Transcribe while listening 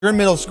You're in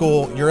middle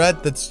school. You're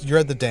at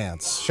the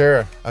dance.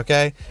 Sure.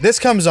 Okay. This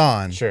comes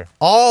on. Sure.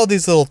 All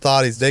these little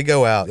thotties, they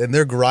go out and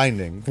they're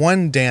grinding.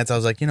 One dance, I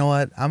was like, you know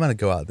what? I'm gonna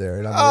go out there.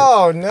 And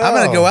I'm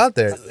gonna go out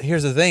there.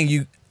 Here's the thing.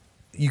 You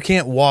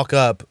can't walk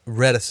up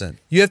reticent.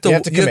 You have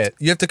to commit.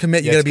 You have to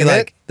commit. You gotta be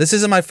like, this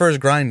isn't my first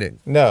grinding.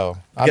 No.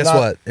 Guess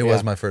what? It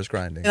was my first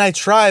grinding. And I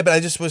tried, but I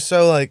just was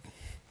so like.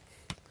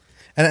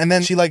 And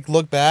then she like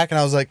looked back, and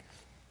I was like,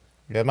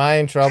 am I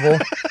in trouble?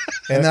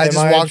 And then I just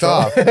walked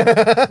off.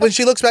 When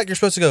she looks back, you're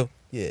supposed to go,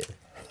 yeah.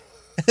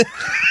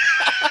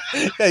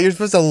 Yeah, you're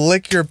supposed to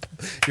lick your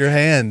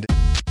hand.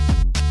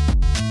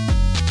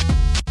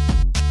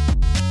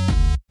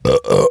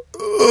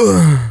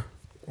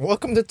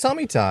 Welcome to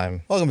Tummy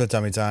Time. Welcome to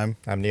Tummy Time.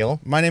 I'm Neil.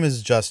 My name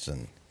is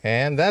Justin.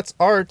 And that's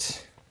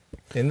Art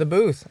in the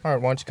booth.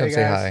 Art, why don't you come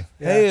say hi?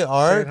 Yeah. Hey,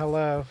 Art.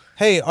 Hello.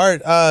 Hey,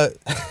 Art.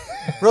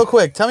 Real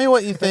quick, tell me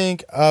what you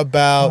think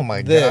about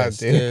this,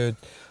 God, dude.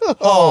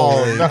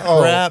 Holy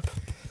crap.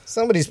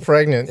 Somebody's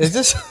pregnant. Is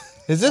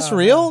this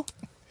real?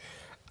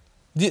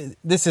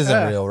 This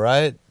isn't real,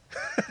 right?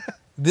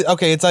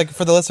 Okay, it's like,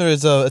 for the listener,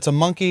 it's a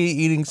monkey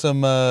eating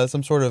some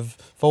sort of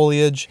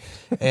foliage,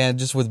 and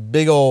just with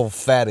big old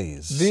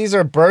fatties. These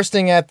are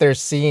bursting at their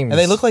seams, and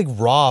they look like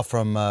raw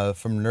from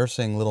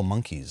nursing little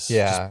monkeys.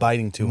 Yeah, just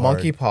biting too hard.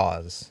 Monkey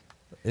paws.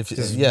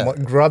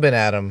 Grubbing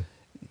at them.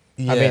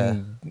 Yeah. I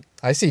mean,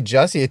 I see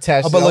Jussie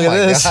attached. Oh, but look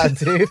at this, God,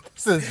 dude.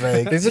 This is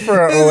fake. This is for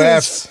our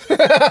OFs.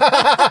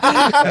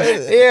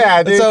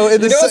 Yeah, dude. So you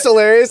know what's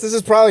hilarious? This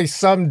is probably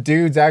some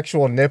dude's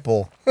actual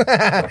nipple,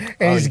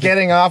 and he's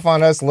getting off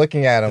on us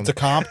looking at him. It's a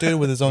comp dude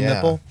with his own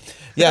nipple.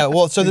 Yeah.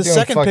 Well, so the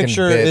second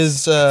picture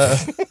is the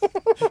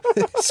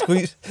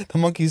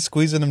monkey's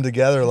squeezing them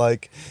together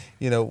like.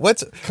 You know,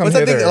 what's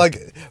that thing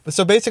like?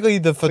 So basically,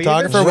 the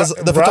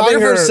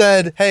photographer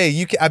said,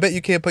 "Hey, I bet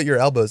you can't put your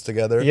elbows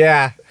together."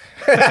 Yeah,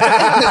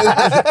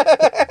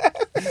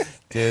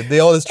 dude, the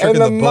oldest trick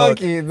in the book.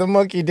 The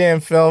monkey damn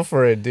fell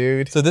for it,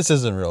 dude. So this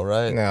isn't real,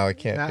 right? No, it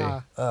can't be.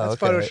 That's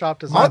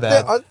photoshopped as well. My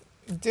bad.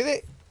 Do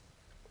they?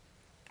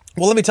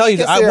 Well, let me tell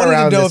you, I wanted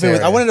to know if it was.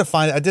 I wanted to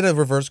find. I did a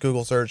reverse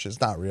Google search.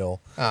 It's not real.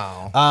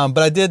 Oh.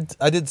 But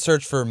I did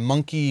search for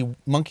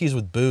monkeys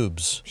with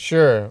boobs.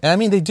 Sure. And I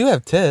mean, they do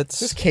have tits. Is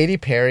this Katy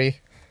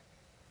Perry?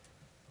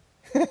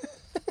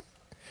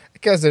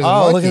 Because there's a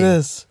Oh, monkey. look at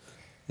this.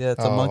 Yeah,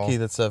 it's a monkey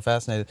that's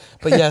fascinated.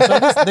 But yeah, so I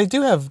guess they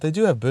do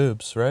have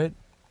boobs, right?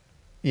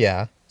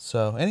 Yeah.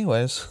 So,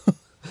 anyways.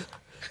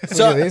 Look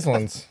at these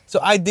ones.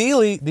 So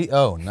ideally, I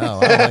don't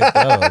like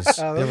those.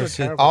 Those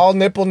are all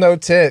nipple, no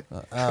tit.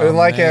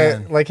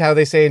 Like how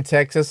they say in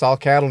Texas, all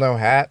cattle, no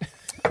hat.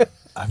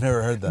 I've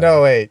never heard that.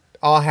 No, wait,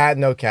 all hat,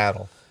 no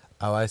cattle.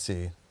 Oh, I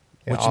see.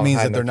 Yeah, which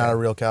means that they're not a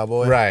real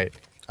cowboy, right?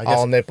 I guess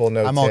all nipple,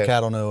 no. I'm tit. all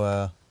cattle,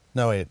 no.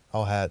 No, wait,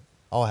 all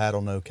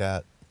hat'll, no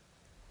cat.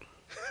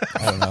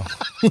 I don't know.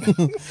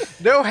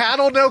 No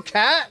hat'll, no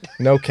cat.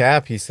 No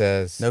cap, he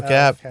says. No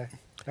cap. Okay.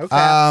 No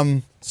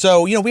cap.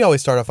 So, we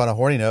always start off on a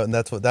horny note, and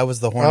that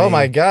was the horny. Oh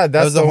my God,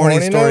 that was the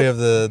horny story note? of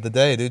the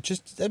day, dude.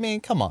 Just, I mean,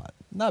 come on,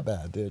 not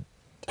bad, dude.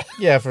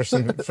 Yeah, for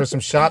some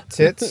shop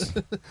tits,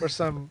 for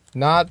some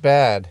not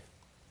bad.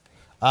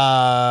 We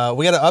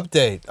got an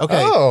update.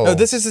 Okay, no,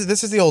 this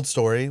is the old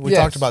story. We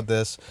talked about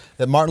this.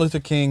 That Martin Luther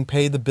King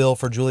paid the bill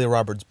for Julia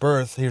Roberts'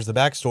 birth. Here's the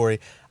backstory.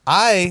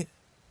 I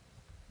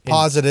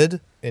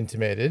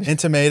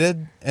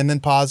intimated, and then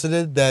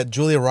posited that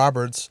Julia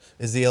Roberts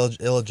is the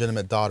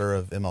illegitimate daughter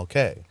of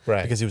MLK.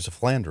 Right. Because he was a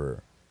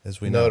philanderer,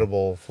 as we know.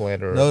 Notable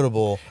philanderer.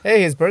 Notable.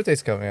 Hey, his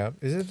birthday's coming up.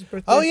 Is it his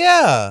birthday? Oh,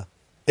 yeah.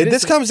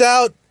 This comes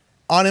out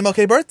on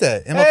MLK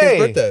birthday. MLK's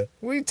birthday.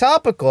 We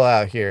topical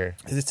out here.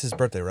 It's his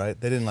birthday, right?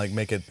 They didn't,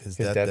 make it his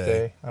death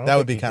day. That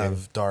would be kind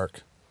of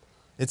dark.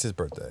 It's his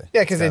birthday.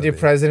 Yeah, because they do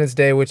President's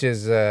Day, which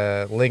is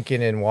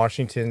Lincoln and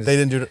Washington's they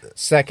didn't do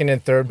second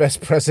and third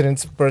best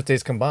presidents'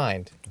 birthdays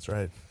combined. That's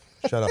right.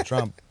 Shout out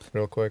Trump.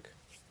 Real quick.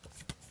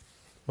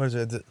 What is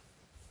it?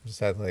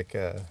 Just had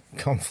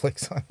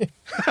conflicts on you.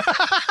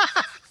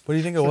 What do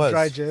you think it was?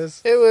 Dry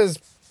jizz. It was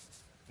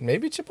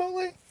maybe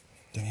Chipotle.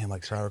 Damn,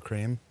 like sour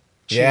cream.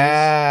 Cheese.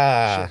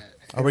 Yeah. Shit.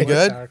 Are we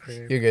good?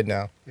 You're good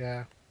now.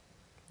 Yeah.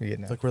 You're good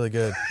now. Look really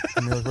good.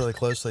 I mean, look really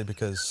closely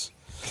because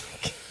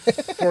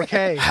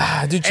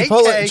 4K. Dude,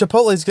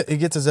 Chipotle it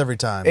gets us every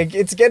time.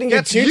 It's getting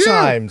you two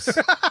times.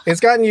 It's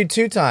gotten you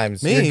 2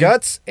 times. Me? Your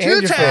guts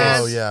and your face.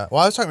 Oh yeah.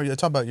 Well, I was talking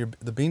about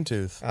the bean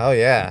tooth. Oh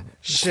yeah.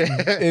 Shit.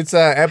 It's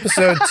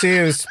episode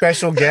 2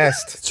 special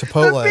guest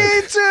Chipotle.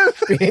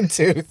 bean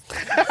tooth.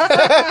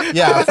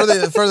 Yeah. For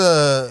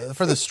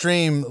the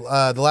stream,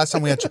 the last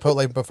time we had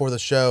Chipotle before the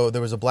show,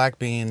 there was a black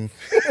bean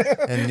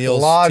in Neil's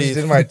lodged teeth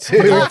in my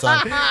tooth,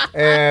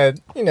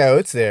 and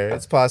it's there.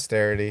 It's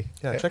posterity.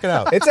 Yeah, check it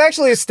out. It's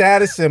actually a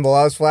status symbol.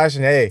 I was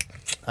flashing. Hey,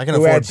 I can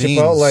afford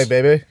beans. Chipotle,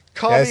 baby.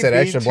 I said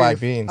extra Bean black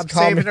Tooth. beans. I'm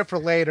saving it for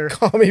later.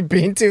 Call me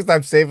Bean Tooth.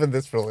 I'm saving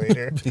this for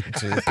later. Bean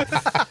tooth.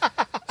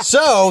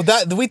 So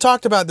we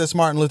talked about this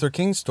Martin Luther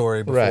King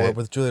story before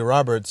with Julia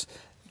Roberts.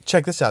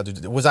 check this out,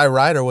 dude. Was I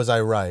right or was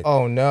I right?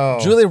 Oh, no.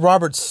 Julia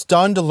Roberts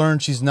stunned to learn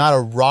she's not a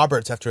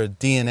Roberts after a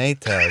DNA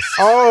test.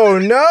 Oh,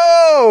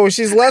 no.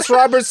 She's less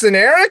Roberts than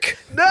Eric?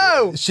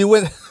 No. She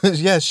went,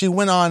 yeah, she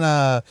went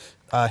on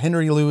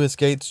Henry Louis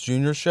Gates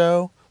Jr.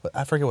 show.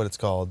 I forget what it's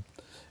called.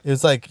 It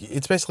was like,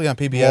 it's basically on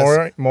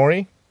PBS.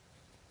 Maury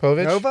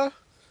Povich? Nova?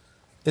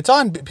 It's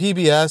on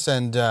PBS,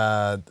 and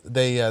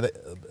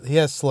he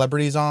has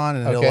celebrities on,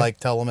 and he'll like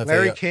tell them if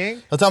Larry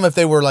King? He'll tell them if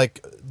they were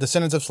like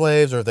descendants of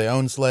slaves or if they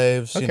owned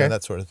slaves, you know,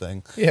 that sort of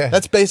thing. Yeah,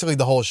 that's basically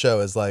the whole show.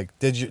 Is like,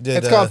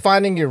 it's called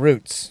Finding Your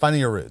Roots. Finding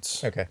Your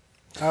Roots. Okay.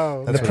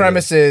 Oh, the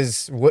premise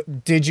is: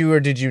 did you or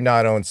did you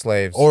not own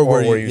slaves, or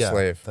were you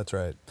slave? That's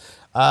right.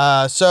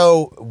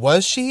 So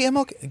was she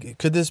MLK?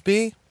 Could this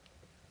be?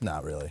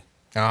 Not really.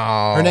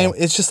 Oh, her name.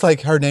 It's just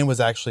like her name was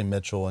actually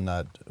Mitchell and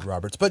not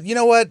Roberts. But you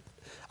know what?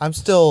 I'm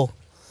still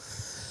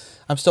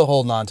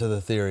holding on to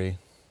the theory.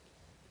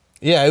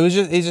 Yeah,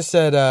 he just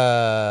said,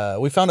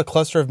 we found a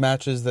cluster of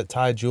matches that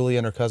tied Julie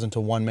and her cousin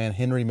to one man,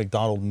 Henry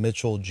McDonald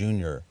Mitchell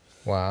Jr.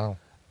 Wow.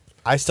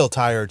 I still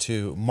tie her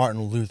to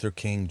Martin Luther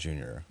King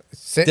Jr.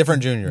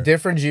 Different Jr.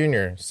 Different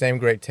Jr. Same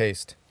great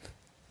taste.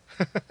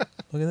 Look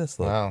at this.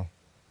 Look. Wow.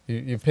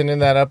 You pinning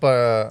that up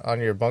on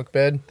your bunk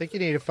bed? I think you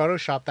need to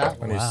Photoshop that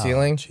one. On your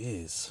ceiling?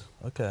 Jeez.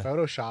 Okay.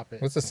 Photoshop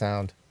it. What's the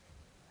sound?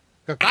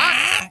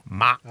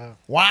 Ma.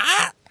 What?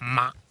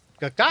 Ma.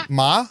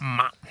 Ma?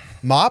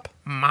 Mop?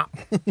 Mop.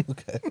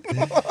 Okay.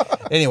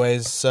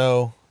 Anyways,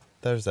 so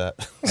there's that.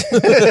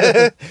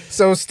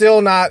 So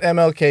still not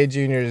MLK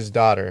Jr.'s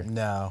daughter.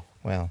 No.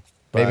 Well,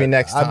 maybe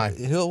next time.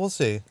 We'll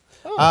see.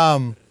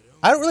 Oh.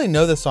 I don't really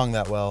know this song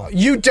that well.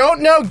 You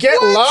don't know Get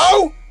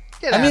Low?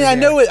 I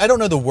know it. I don't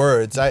know the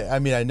words. I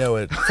mean, I know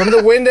it. From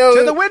the window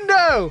to the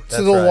window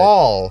to the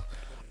wall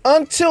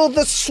until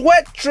the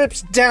sweat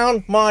drips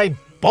down my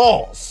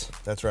balls.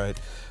 That's right.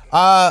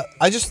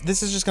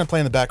 This is just gonna play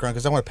in the background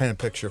because I want to paint a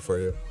picture for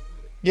you.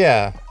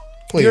 Yeah,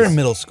 please. You're in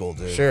middle school,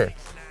 dude. Sure.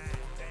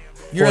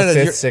 You're in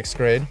 5th, 6th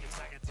grade.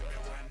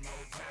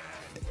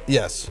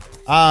 Yes.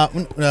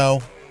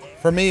 No.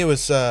 For me, it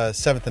was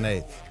 7th and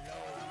 8th.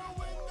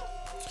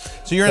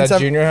 So you're in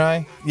junior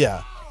high.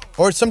 Yeah.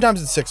 Or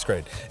sometimes it's 6th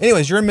grade.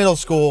 Anyways, you're in middle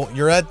school.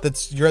 You're at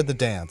the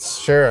dance.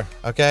 Sure.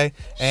 Okay.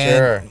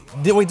 And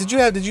did you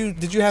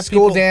have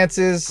school people,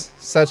 dances,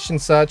 such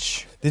and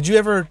such? Did you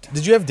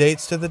have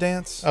dates to the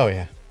dance? Oh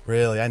yeah.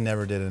 Really? I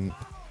never did in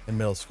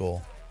middle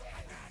school.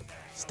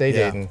 Stay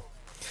dating.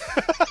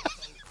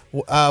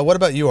 What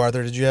about you,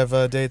 Arthur? Did you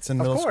have dates in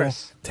middle school?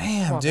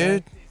 Damn,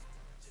 dude.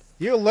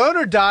 You a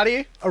loner,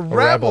 Dottie. A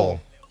rebel.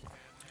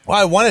 Well,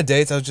 I wanted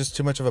dates. I was just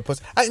too much of a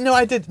pussy.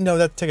 I did.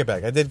 No, take it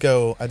back. I did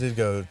go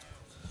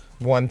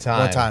one time.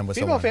 One time with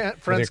Female someone.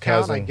 friends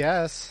count, I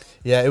guess.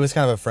 Yeah, it was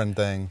kind of a friend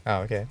thing.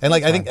 Oh, okay. And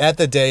like, I think at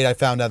the date, I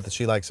found out that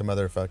she liked some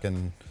other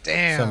fucking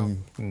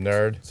damn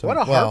nerd. What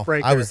a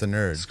heartbreaker! I was the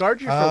nerd.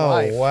 Scarred you for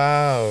life. Oh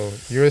wow,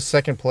 you're a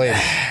second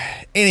place.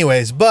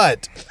 Anyways,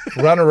 but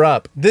runner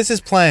up. This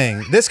is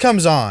playing. This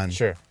comes on.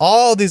 Sure.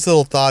 All these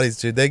little thotties,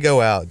 dude, they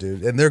go out,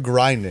 dude, and they're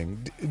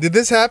grinding. Did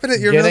this happen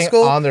at your Getting middle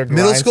school? On their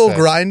middle school set.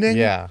 grinding?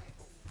 Yeah.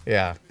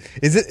 Yeah.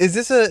 Is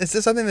this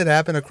something that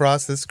happened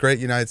across this great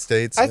United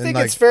States? I think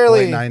in it's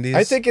fairly late 90s?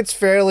 I think it's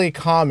fairly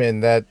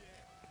common that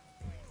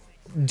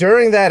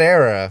during that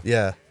era,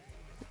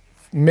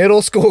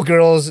 middle school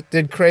girls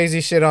did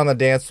crazy shit on the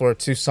dance floor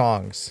to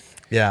songs.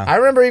 Yeah. I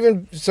remember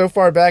even so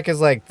far back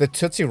as like the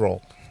Tootsie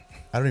Roll.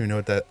 I don't even know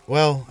what that.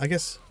 Well, I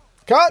guess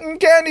cotton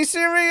candy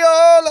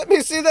cereal. Let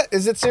me see that.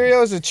 Is it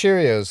Cheerios or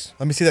Cheerios?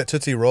 Let me see that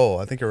Tootsie Roll.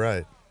 I think you're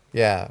right.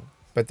 Yeah.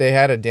 But they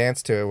had a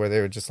dance to it where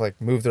they would just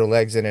like move their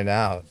legs in and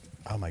out.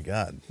 Oh my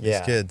God, yeah.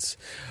 These kids.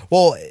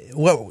 Well,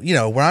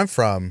 where I'm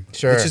from,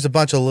 sure. It's just a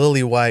bunch of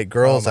lily white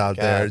girls out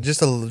there.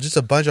 Just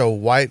a bunch of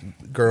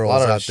white girls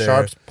out there. A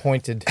lot of sharp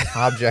pointed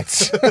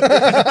objects.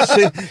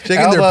 Shaking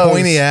Elbows, their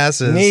pointy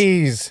asses.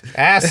 Knees,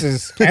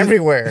 asses,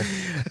 everywhere.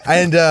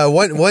 And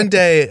one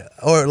day,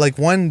 or like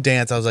one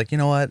dance, I was like, you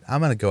know what?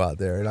 I'm going to go out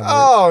there. And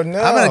I'm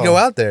going to go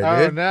out there,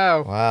 dude. Oh,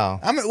 no. Wow.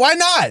 Why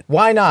not?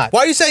 Why not? Why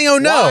are you saying, oh,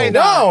 no? Why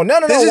not? No.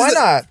 Why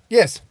not?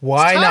 Yes.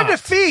 Why it's not? time to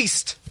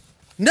feast.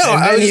 No,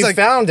 and I then was he just like,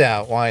 found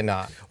out. Why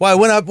not? Well, I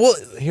went up. Well,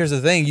 here's the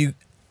thing.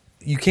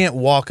 You can't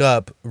walk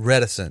up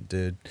reticent,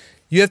 dude.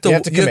 You have to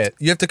commit.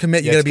 You have to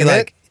commit. You got to be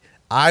like,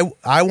 I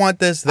want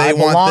this. They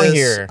want this.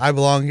 Here. I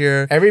belong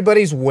here.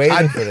 Everybody's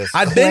waiting for this.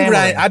 I've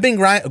been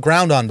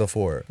ground on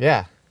before.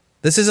 Yeah.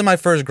 This isn't my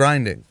first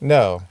grinding.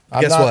 No.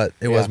 Guess what?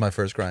 It was my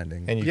first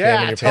grinding. And you came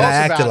in your pants. And I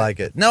acted like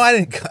it. No, I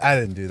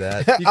didn't do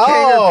that. You came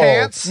in your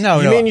pants? No,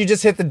 you mean you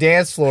just hit the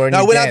dance floor and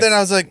I you went out there and I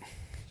was like,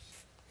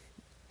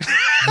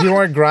 you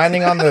weren't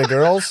grinding on the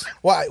girls?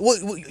 Well,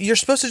 you're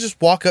supposed to just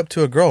walk up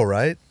to a girl,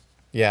 right?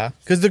 Yeah.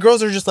 Because the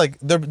girls are just like,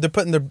 they're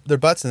putting their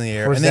butts in the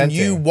air. Presenting. And then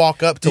you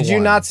walk up to Did you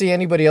not see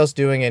anybody else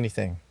doing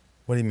anything?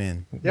 What do you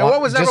mean? Yeah,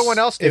 what was everyone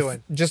else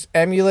doing? Just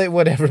emulate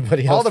what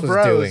everybody else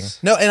was doing.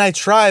 No, and I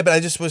tried, but I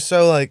just was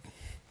so like...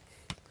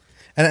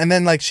 And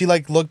then like she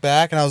like looked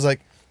back and I was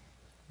like...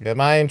 Am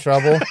I in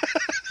trouble?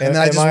 And then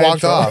I just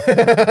walked off.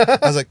 I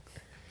was like...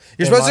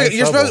 You're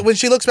supposed to, when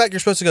she looks back, you're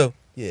supposed to go,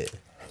 Yeah.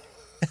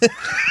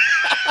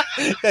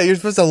 Yeah, you're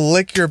supposed to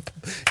lick your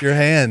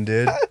hand,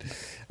 dude.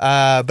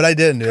 But I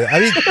didn't do it. I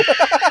mean,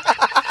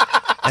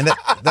 and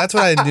that's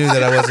when I knew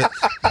that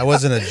I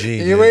wasn't a G.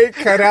 You dude. ain't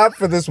cut out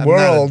for this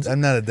world.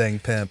 I'm not a dang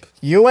pimp.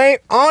 You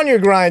ain't on your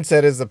grind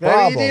set is the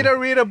problem. Maybe you need to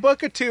read a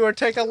book or two or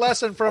take a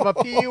lesson from a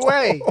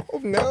PUA. Oh,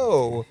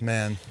 no.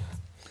 Man.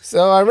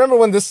 So I remember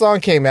when this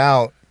song came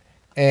out,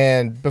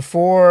 and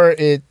before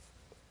it,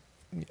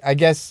 I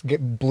guess,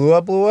 blew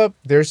up,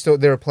 they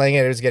were playing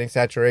it, it was getting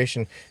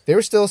saturation. They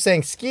were still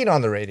saying skeet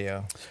on the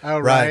radio. Oh,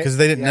 right, because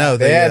they didn't know.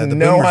 They had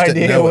no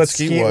idea what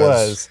skeet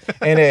was.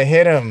 And it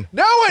hit him.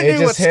 No one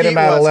knew what skeet was. It just hit him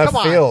out of left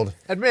field.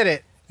 Admit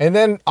it. And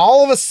then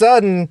all of a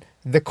sudden,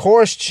 the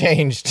chorus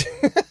changed.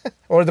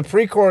 Or the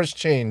pre-chorus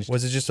changed.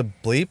 Was it just a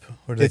bleep?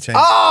 Or did they change?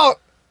 Oh!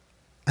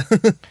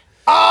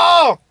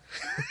 Oh!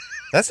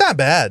 That's not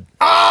bad.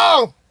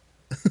 Oh!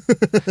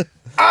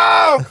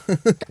 Oh!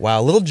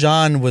 Wow, Little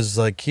John was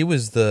like he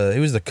was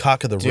the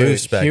cock of the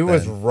roost back then. He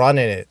was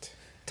running it.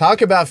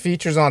 Talk about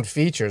features on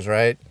features,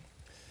 right?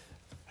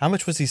 How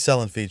much was he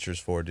selling features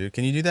for, dude?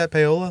 Can you do that,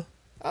 Paola?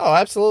 Oh,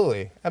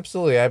 absolutely.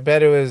 Absolutely. I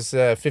bet it was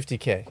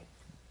 $50K.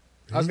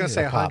 I was going to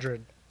say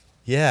 100.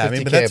 Yeah, I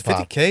mean, but that's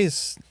 $50K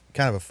is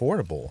kind of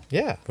affordable.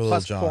 Yeah. For Little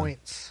John.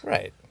 Points.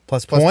 Right.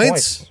 Plus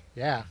points?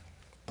 Yeah.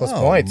 Plus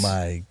points. Oh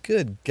my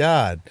good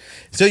God.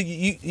 So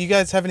you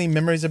guys have any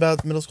memories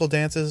about middle school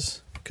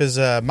dances? Because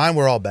mine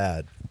were all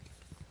bad.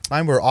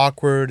 Mine were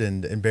awkward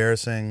and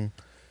embarrassing.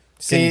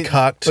 Getting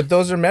cucked. But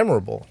those are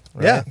memorable,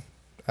 right?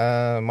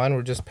 Yeah. Mine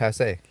were just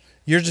passé.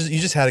 You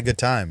just had a good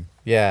time.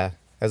 Yeah.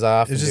 As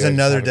I often do. It was just do,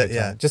 another day.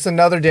 Yeah. Just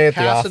another day at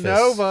the office.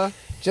 Casanova.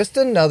 Just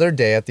another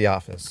day at the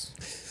office.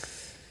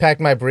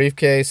 Packed my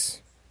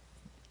briefcase.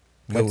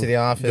 Went to the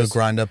office. Go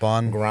grind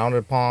upon.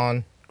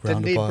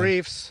 Didn't need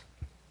briefs.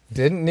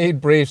 Didn't need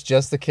briefs,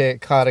 just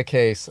caught a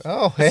case.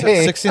 Oh,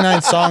 hey.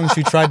 69 songs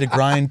you tried to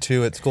grind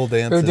to at school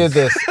dances. Who did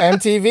this?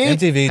 MTV?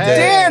 MTV did.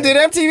 Damn, did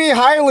MTV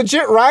hire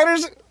legit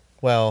writers?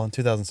 Well, in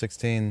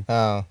 2016.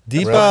 Oh.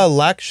 Deepa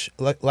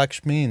really?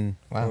 Lakshmin.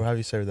 Wow. Or how do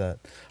you say that?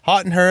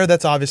 Hot and Her,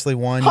 that's obviously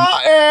one.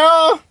 Hot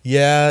Air!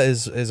 Yeah,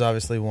 is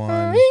obviously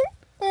one.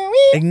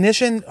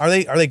 Ignition, are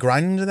they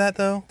grinding to that,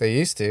 though? They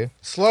used to.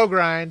 Slow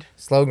grind.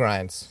 Slow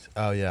grinds.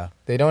 Oh, yeah.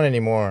 They don't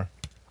anymore.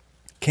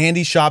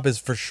 Candy Shop is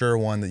for sure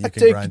one that you can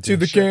take grind you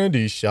to the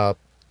candy shop.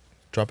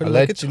 Drop it I'll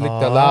like let it's you lick hot.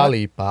 the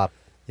lollipop.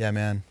 Yeah,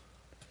 man.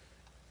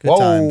 Good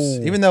times.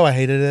 Even though I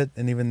hated it,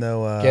 and even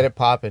though... Get it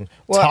popping.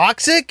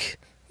 Toxic?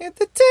 Get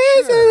the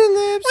taste of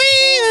the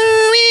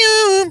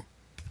lips.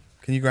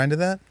 Can you grind to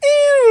that?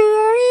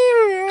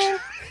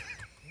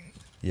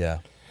 Yeah.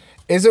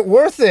 Is it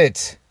worth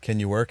it? Can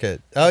you work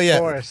it? Oh, yeah. Of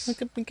course.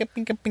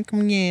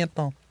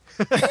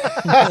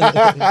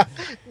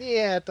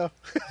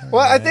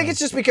 Well, I think it's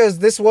just because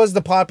this was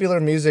the popular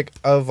music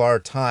of our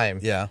time.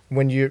 Yeah.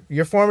 When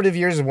your formative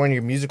years is when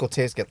your musical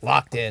tastes get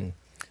locked in,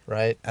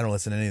 right? I don't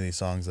listen to any of these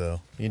songs, though.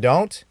 You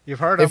don't? You've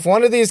heard them. If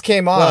one of these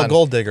came on... Well,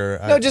 Gold Digger.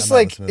 No, just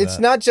like, it's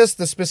not just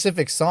the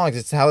specific songs,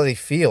 it's how they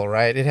feel,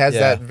 right? It has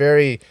that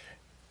very...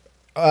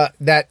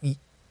 that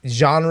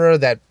genre,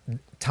 that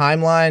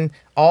timeline,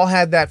 all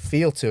had that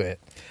feel to it.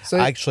 So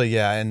actually,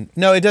 yeah, and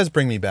no, it does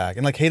bring me back,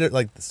 and like hate it,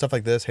 like stuff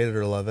like this, hate it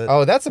or love it.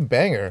 Oh, that's a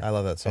banger! I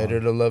love that song. Hate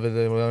it or love it,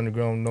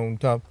 underground on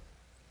top.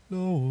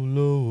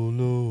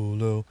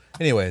 Low.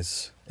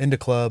 Anyways, into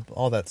club,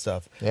 all that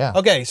stuff. Yeah.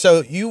 Okay,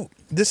 so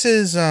this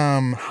is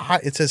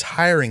it says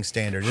hiring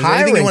standards. Is there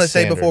anything you want to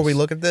say before we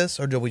look at this,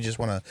 or do we just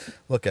want to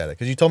look at it?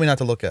 Because you told me not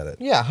to look at it.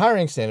 Yeah,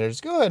 hiring standards.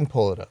 Go ahead and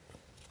pull it up.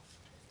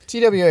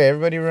 TWA.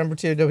 Everybody remember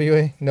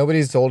TWA?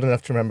 Nobody's old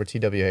enough to remember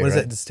TWA. What does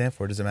that stand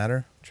for? Does it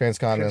matter?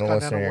 Transcontinental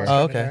Western Air.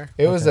 Oh, okay.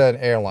 It was an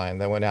airline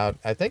that went out,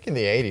 I think, in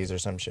the 80s or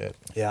some shit.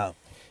 Yeah.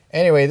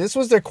 Anyway, this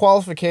was their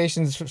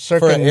qualifications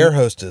for an air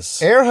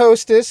hostess. Air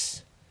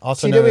hostess.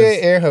 Also TWA known as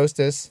air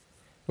hostess,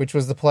 which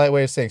was the polite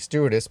way of saying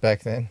stewardess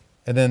back then.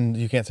 And then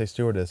you can't say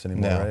stewardess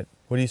anymore, right?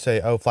 What do you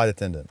say? Oh, flight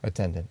attendant.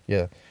 Attendant,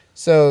 yeah.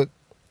 So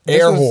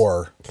air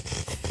whore.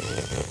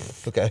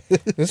 Okay.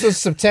 This was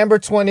September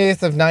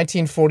 20th of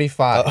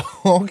 1945.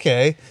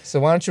 Okay. So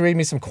why don't you read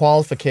me some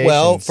qualifications?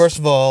 Well, first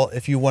of all,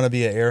 if you want to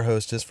be an air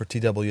hostess for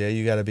TWA,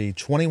 you got to be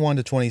 21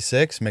 to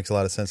 26. Makes a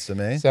lot of sense to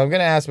me. So I'm going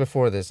to ask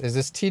before this. Is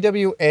this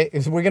TWA?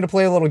 We're going to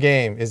play a little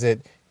game. Is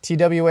it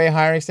TWA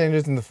hiring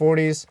standards in the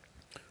 40s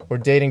or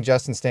dating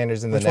Justin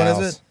standards in the nows? Which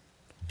one is it?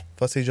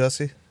 Fussy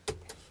Jussie?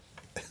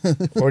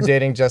 Or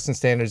dating Justin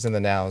standards in the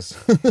nows?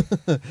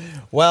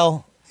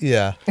 Well,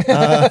 yeah.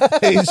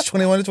 Age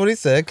 21 to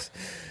 26.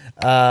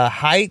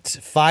 Height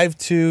 5'2"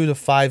 to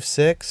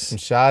 5'6". Some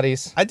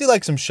shotties. I do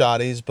like some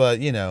shotties, but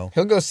you know,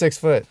 he'll go 6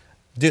 foot.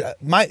 Dude,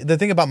 the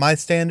thing about my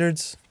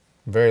standards,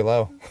 very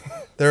low.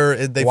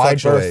 They wide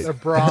fluctuate. They're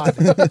broad.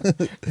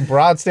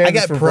 Broad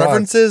standards. I got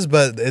preferences,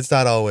 but it's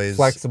not always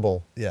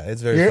flexible. Yeah,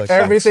 it's very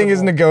flexible. Everything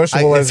is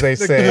negotiable, as they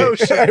say.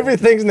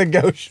 Everything's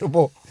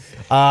negotiable.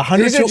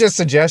 These are just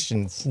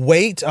suggestions.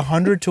 Weight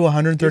 100 to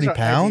 130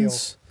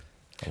 pounds.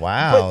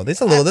 Wow, this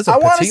is a little. This is a I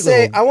want to petite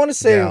say. little I want to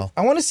say. gal.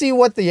 I want to see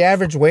what the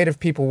average weight of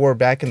people were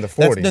back in the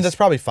 40s. That's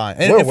probably fine.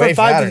 And We're for way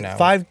fatter now.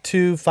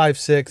 5'2",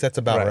 5'6", that's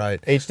about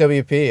right.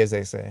 HWP, as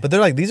they say. But they're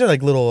like these are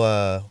like little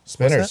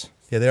Spinners.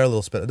 Yeah, they are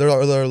little spinners.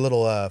 They're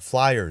little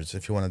flyers,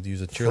 if you want to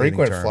use a cheerleading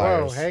Frequent term.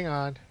 flyers. Whoa, hang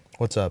on.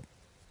 What's up?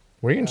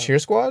 Were you in cheer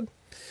squad?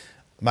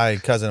 My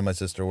cousin and my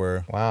sister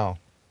were. Wow,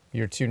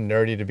 you're too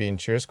nerdy to be in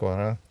cheer squad,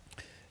 huh?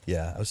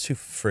 Yeah, I was too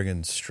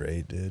friggin'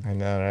 straight, dude. I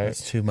know, right?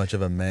 It's too much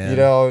of a man. You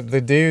know, the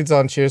dudes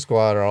on cheer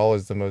squad are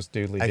always the most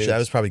dudely dudes. Actually, I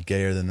was probably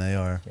gayer than they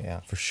are. Yeah.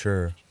 For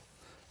sure.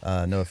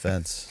 No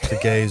offense to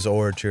gays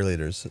or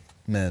cheerleaders,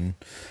 men.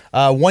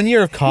 1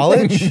 year of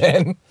college.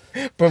 Men.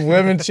 But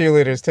women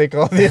cheerleaders take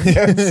all the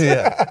offense.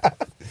 Yeah.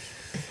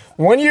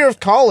 1 year of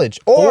college.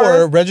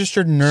 Or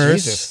registered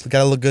nurse. Jesus. Got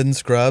to look good in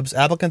scrubs.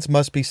 Applicants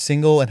must be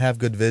single and have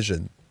good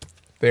vision.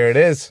 There it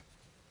is.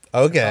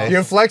 Okay.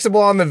 You're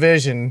flexible on the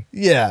vision.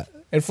 Yeah.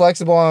 And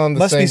flexible on the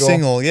Must single. be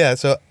single, yeah.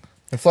 So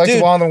And flexible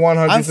dude, on the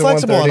 100. I'm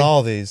flexible on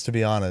all these, to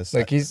be honest.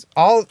 Like he's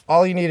all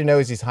you need to know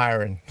is he's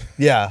hiring.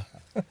 Yeah.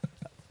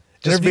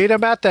 Just meet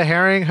him at the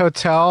Herring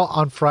Hotel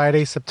on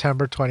Friday,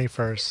 September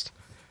 21st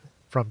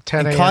from 10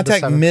 a.m. And to contact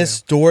 7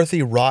 Miss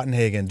Dorothy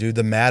Rottenhagen, dude,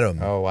 the madam.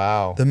 Oh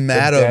wow. The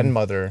madam. den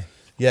mother.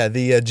 Yeah,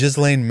 the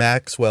Ghislaine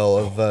Maxwell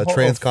of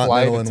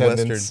Transcontinental and flight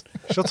Western. attendants.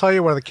 She'll tell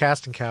you where the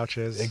casting couch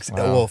is.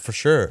 Wow. Well, for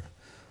sure.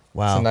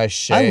 Wow. It's a nice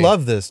shade. I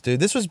love this, dude.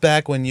 This was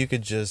back when you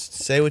could just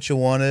say what you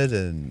wanted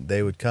and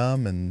they would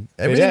come and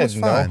They everything had was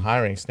fine. no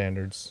hiring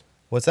standards.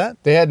 What's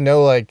that? They had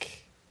no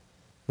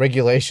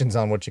regulations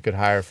on what you could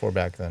hire for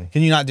back then.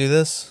 Can you not do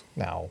this?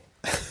 No.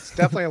 It's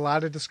definitely a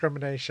lot of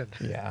discrimination.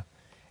 Yeah.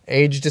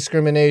 Age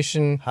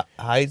discrimination,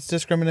 Heights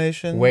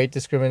discrimination? weight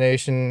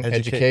discrimination, Educa-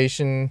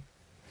 education.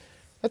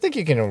 I think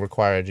you can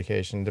require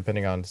education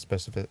depending on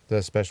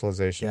the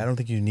specialization. Yeah, I don't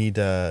think you need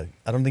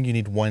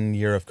 1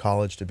 year of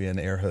college to be an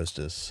air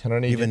hostess. I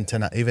don't need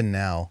even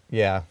now.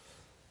 Yeah.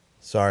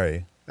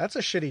 Sorry. That's a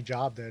shitty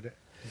job, though, to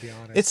be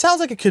honest. It sounds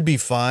like it could be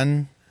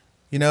fun.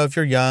 You know, if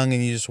you're young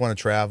and you just want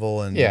to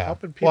travel and Yeah.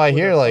 Helping people Well, I with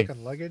hear their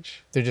fucking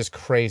luggage. they're just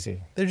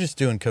crazy. they're just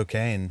doing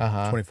cocaine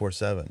Uh-huh.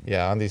 24/7.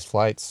 Yeah, on these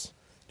flights.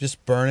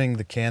 Just burning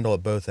the candle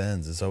at both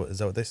ends. Is that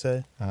what they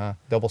say?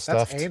 Double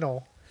stuffed. That's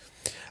anal.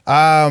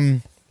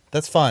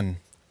 That's fun.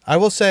 I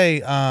will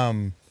say,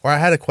 or I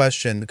had a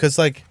question because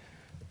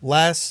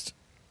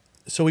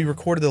so we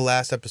recorded the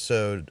last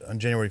episode on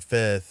January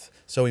 5th,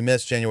 so we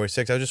missed January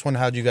 6th. I was just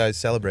wondering how you guys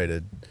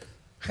celebrated.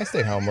 I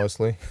stayed home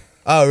mostly.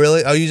 Oh,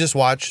 really? Oh, you just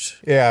watched?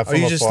 Yeah, Oh,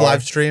 you just afar.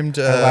 live streamed?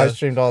 I live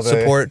streamed all the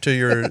support to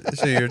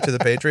to the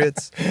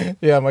Patriots.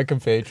 Yeah, my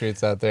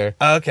compatriots out there.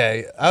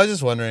 Okay, I was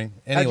just wondering.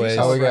 Anyways,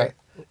 How we got?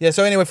 yeah.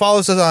 So anyway, follow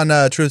us on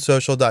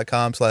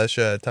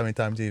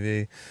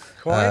truthsocial.com/TummyTimeTV.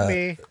 Coin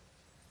me.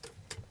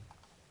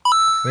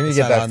 We need to It's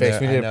get not that on fixed.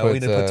 there. We need I to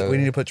know. put. We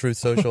need to put Truth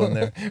Social in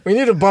there. We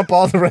need to bump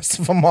all the rest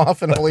of them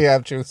off and only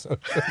have True Social.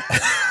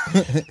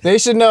 They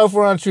should know if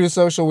we're on True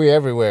Social, we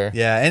everywhere.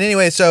 Yeah. And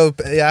anyway, so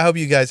yeah, I hope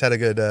you guys had a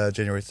good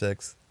January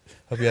 6th.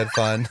 Hope you had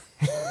fun.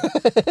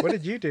 What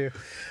did you do?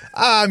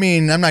 I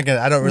mean, I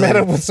don't really. Met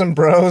up with some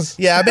bros.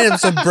 Yeah, I met up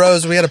with some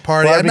bros. We had a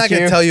party. I'm not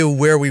going Barbecue. to tell you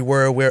where we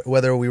were,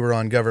 whether we were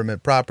on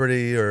government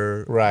property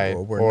or Right.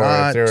 or we're Or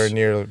not. if they're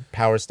near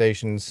power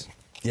stations.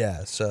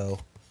 Yeah, so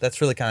that's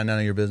really kind of none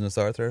of your business,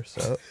 Arthur.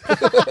 So,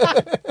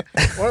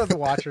 What are the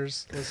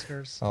watchers,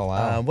 listeners? Oh,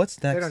 wow. what's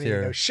They next don't even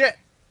know here? shit.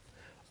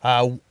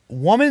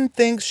 Woman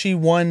thinks she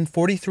won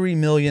 $43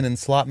 million in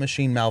slot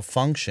machine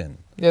malfunction.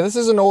 Yeah, this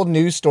is an old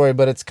news story,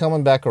 but it's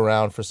coming back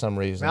around for some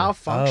reason.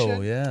 Malfunction?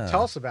 Oh, yeah.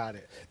 Tell us about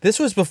it. This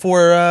was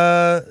before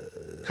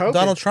COVID.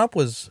 Donald Trump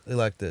was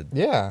elected.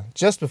 Yeah,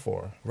 just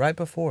before. Right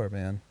before,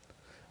 man.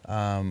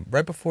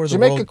 Right before the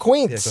Jamaica world...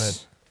 Queens. Yeah, go ahead.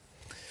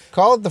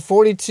 Call it the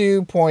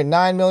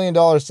 $42.9 million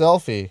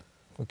selfie.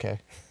 Okay.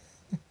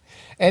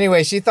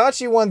 Anyway, she thought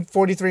she won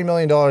 $43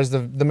 million.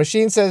 The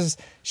machine says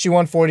she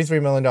won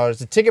 $43 million.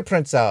 The ticket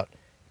prints out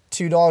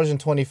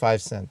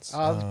 $2.25.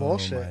 Oh, that's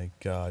bullshit. Oh, my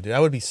God. Dude, I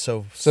would be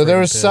so So there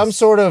was freaking some pissed.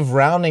 sort of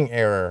rounding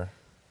error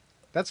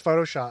That's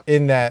Photoshop.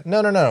 in that.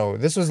 No.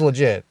 This was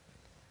legit.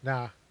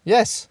 Nah.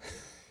 Yes.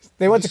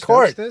 They Did went you to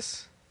court. search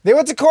This? They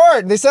went to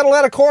court. They settled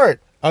out of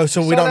court. Oh,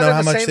 so we saw don't that know in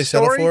how the much same they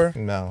settled story? for?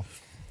 No.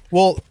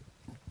 Well,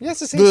 Yes,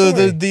 the same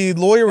story. the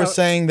lawyer was Oh.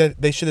 saying that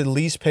they should at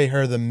least pay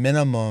her the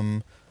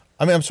minimum.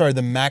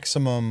 The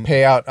maximum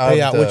payout,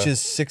 which is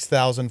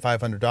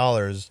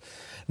 $6,500.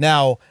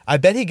 Now, I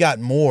bet he got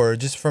more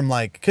just from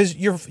because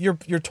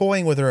you're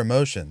toying with her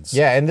emotions.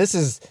 Yeah, and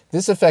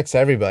this affects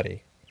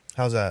everybody.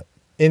 How's that?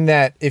 In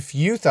that, if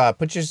you thought,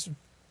 put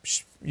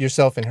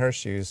yourself in her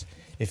shoes,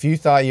 if you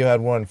thought you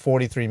had won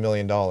 $43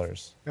 million,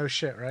 No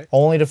shit, right?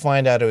 only to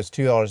find out it was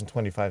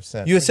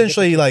 $2.25. You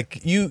essentially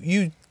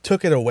you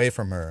took it away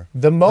from her.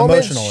 The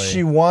moment emotionally.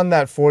 she won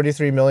that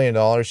 $43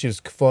 million, she was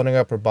phoning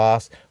up her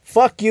boss.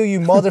 Fuck you, you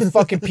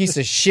motherfucking piece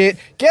of shit.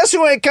 Guess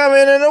who ain't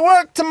coming into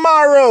work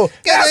tomorrow?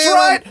 That's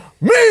right,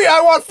 me. I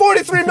want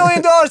 $43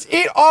 million.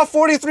 Eat all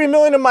 $43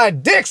 million of my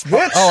dicks,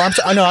 bitch. Oh, I'm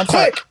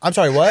sorry. I'm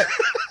sorry. What?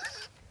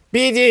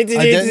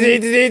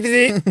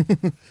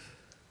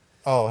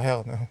 Oh,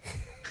 hell no.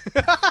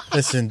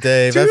 Listen,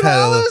 Dave,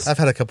 I've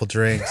had a couple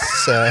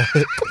drinks.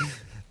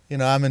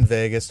 I'm in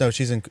Vegas. No,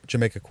 she's in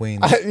Jamaica,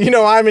 Queens.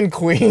 I'm in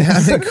Queens.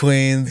 I'm in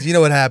Queens. You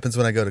know what happens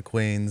when I go to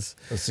Queens.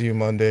 I'll see you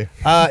Monday.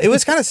 It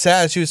was kind of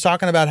sad. She was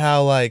talking about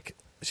how, like,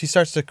 she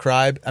starts to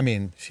cry. I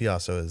mean, she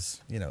also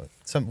is,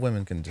 some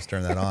women can just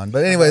turn that on.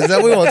 But anyways,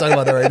 we won't talk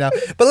about that right now.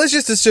 But let's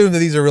just assume that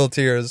these are real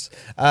tears.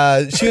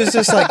 She was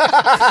just like,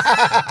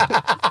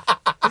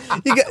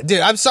 dude,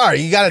 I'm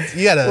sorry. You gotta.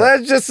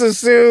 Let's just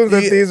assume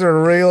that these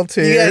are real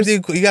tears. You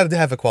gotta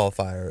have a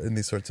qualifier in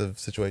these sorts of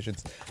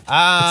situations. It's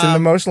an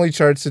emotionally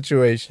charged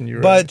situation.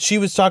 You're but right. she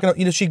was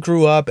talking. She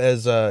grew up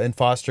as in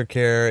foster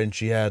care, and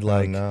she had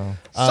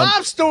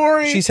sob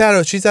story. She's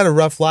had a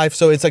rough life.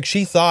 So it's like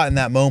she thought in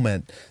that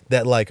moment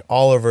that like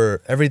all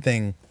of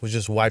everything was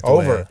just wiped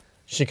away.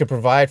 She could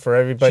provide for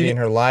everybody in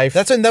her life.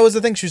 That was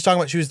the thing she was talking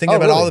about. She was thinking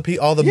about really?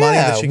 all the money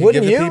that she could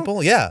give to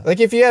people. Yeah.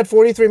 Like if you had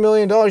 $43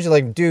 million, you're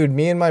like, dude,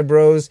 me and my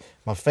bros,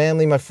 my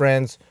family, my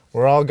friends,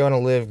 we're all going to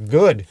live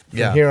good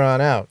from here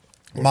on out.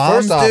 Moms,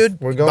 first off,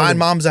 dude, we're going buying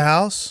moms a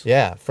house.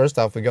 Yeah. First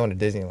off, we're going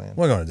to Disneyland.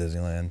 We're going to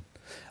Disneyland.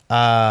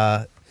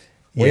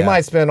 We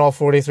might spend all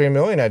 $43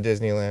 million at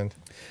Disneyland.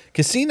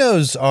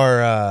 Casinos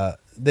are...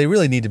 they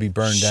really need to be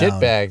burned down.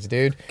 Shitbags,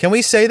 dude. Can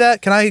we say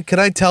that? Can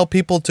I tell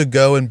people to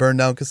go and burn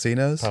down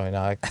casinos? Probably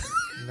not.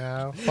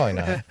 No. Probably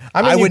not.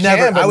 I would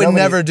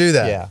never do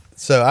that. Yeah.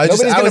 So I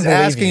was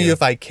asking you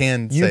if I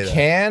can say that. You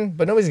can,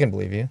 but nobody's going to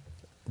believe you.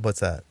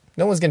 What's that?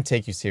 No one's going to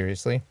take you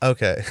seriously.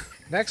 Okay.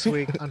 Next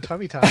week on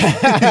Tummy Time.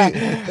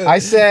 I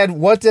said,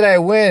 what did I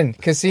win?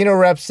 Casino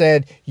rep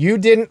said, you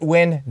didn't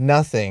win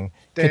nothing.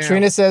 Damn.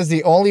 Katrina says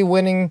the only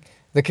winning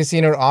the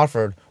casino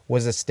offered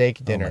was a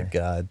steak dinner. Oh my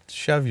God.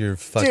 Shove your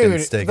fucking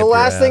steak the up your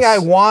last thing ass.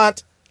 I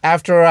want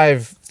after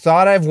I've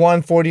thought I've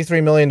won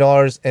 $43 million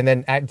and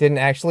then didn't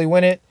actually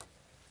win it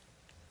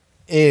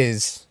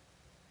is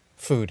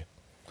food.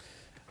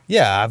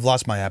 Yeah, I've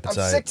lost my appetite.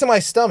 I'm sick to my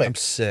stomach. I'm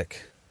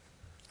sick.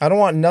 I don't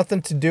want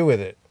nothing to do with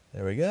it.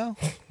 There we go.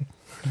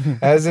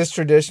 As is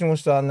tradition, we're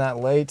starting that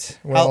late.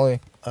 We're only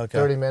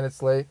 30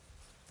 minutes late,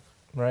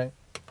 right?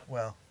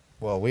 Well,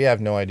 we have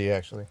no idea,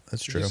 actually.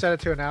 That's true. You set it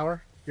to an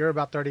hour? You're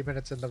about 30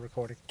 minutes in the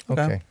recording.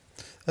 Okay.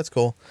 That's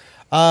cool.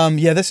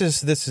 Yeah, this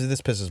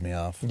pisses me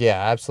off. Yeah,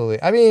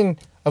 absolutely. I mean,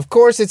 of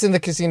course it's in the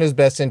casino's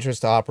best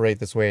interest to operate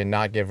this way and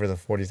not give her the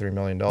 $43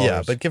 million.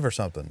 Yeah, but give her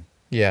something.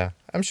 Yeah.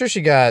 I'm sure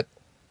she got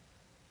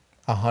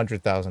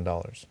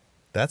 $100,000.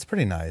 That's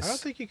pretty nice. I don't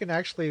think you can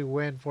actually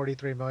win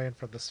 $43 million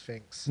from the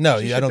Sphinx. No,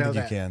 I don't think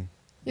you can.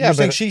 Yeah, you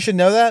think she should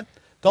know that?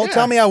 Don't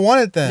tell me I won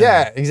it then.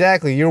 Yeah,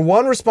 exactly. Your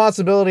one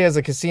responsibility as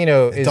a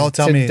casino is don't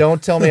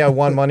tell me I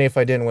won money if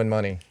I didn't win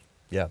money.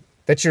 Yeah.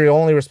 That's your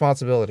only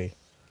responsibility.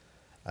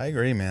 I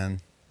agree,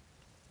 man.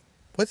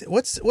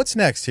 What's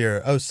next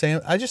here? Oh,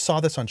 Sam, I just saw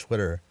this on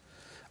Twitter.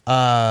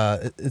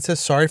 It says,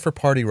 sorry for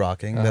party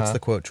rocking. That's the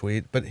quote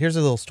tweet. But here's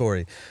a little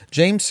story.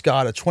 James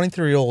Scott, a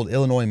 23-year-old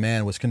Illinois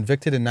man, was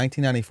convicted in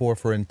 1994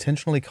 for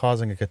intentionally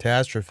causing a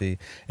catastrophe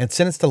and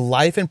sentenced to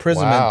life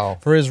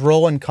imprisonment for his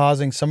role in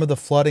causing some of the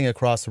flooding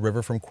across the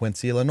river from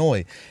Quincy,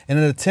 Illinois. In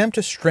an attempt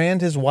to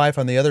strand his wife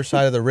on the other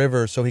side of the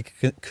river so he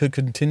could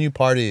continue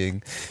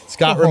partying,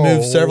 Scott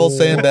removed several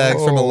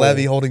sandbags from a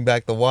levee holding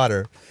back the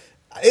water.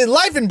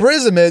 Life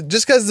imprisonment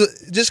just because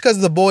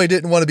the boy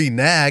didn't want to be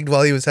nagged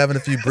while he was having a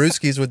few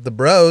brewskis with the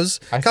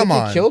bros. Come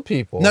on, he killed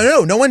people.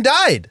 No one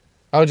died.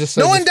 Oh, just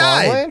so no one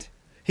died. Farmland?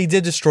 He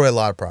did destroy a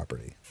lot of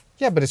property.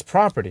 Yeah, but it's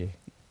property.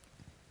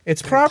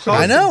 It's property.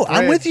 I know.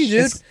 I'm with you,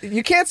 dude.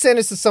 You can't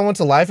sentence someone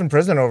to life in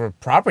prison over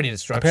property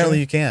destruction. Apparently,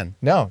 you can.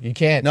 No, you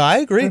can't. No, I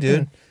agree,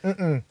 dude.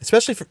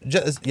 Especially for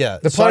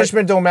the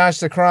punishment don't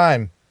match the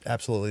crime.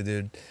 Absolutely,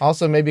 dude.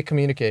 Also, maybe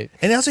communicate.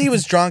 And also, he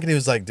was drunk, and he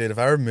was like, dude, if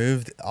I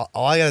removed...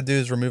 All I got to do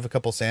is remove a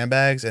couple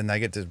sandbags, and I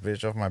get this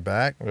bitch off my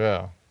back.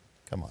 Yeah.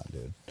 Come on,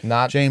 dude.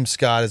 Not James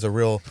Scott is a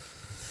real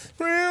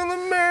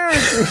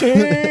American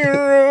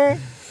hero.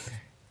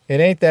 It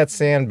ain't that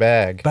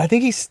sandbag. But I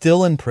think he's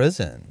still in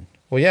prison.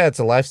 Well, yeah, it's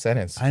a life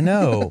sentence. I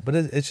know, but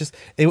it's just...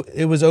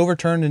 It was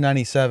overturned in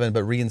 97,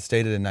 but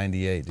reinstated in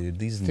 98, dude.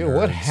 These nerds.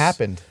 What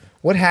happened?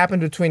 What happened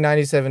between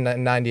 97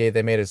 and 98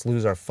 that made us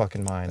lose our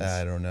fucking minds?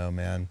 I don't know,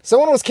 man.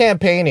 Someone was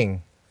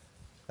campaigning.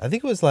 I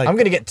think it was like... I'm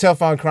going to get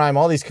tough on crime.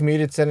 All these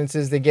commuted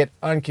sentences, they get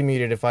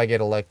uncommuted if I get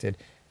elected.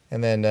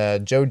 And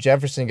then Joe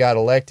Jefferson got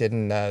elected,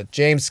 and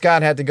James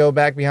Scott had to go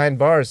back behind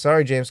bars.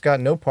 Sorry, James Scott.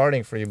 No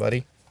partying for you,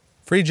 buddy.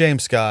 Free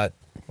James Scott.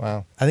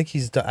 Wow. I think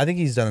he's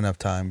done enough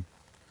time.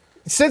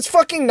 Since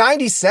fucking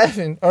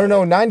 97. Or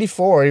no,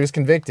 94, he was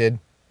convicted.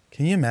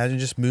 Can you imagine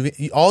just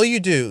moving... All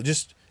you do,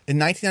 just... In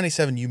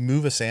 1997, you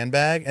move a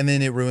sandbag, and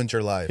then it ruins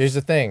your life. Here's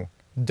the thing.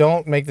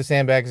 Don't make the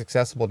sandbags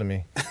accessible to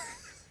me.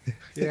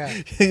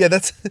 Yeah. Yeah,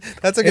 that's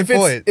a good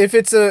point. If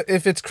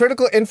it's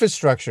critical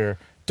infrastructure,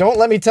 don't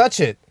let me touch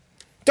it.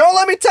 Don't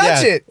let me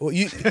touch it. Well,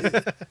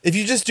 if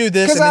you just do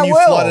this and then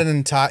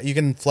you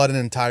can flood an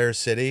entire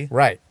city.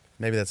 Right.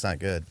 Maybe that's not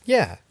good.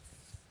 Yeah.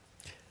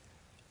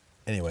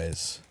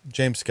 Anyways,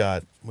 James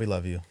Scott, we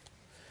love you.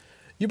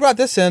 You brought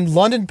this in.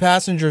 London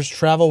passengers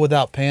travel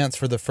without pants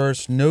for the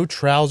first no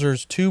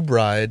trousers tube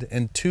ride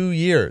in 2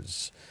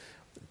 years.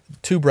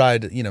 Tube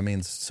ride,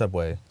 means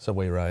subway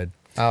ride.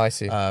 Oh, I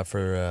see. I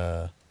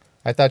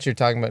thought you were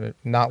talking about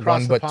not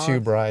one but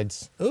tube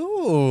rides.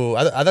 Ooh,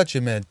 I thought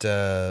you meant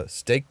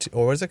steak,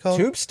 or what is it called?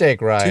 Tube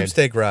steak ride. Tube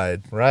steak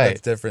ride. Right.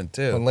 That's different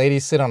too. When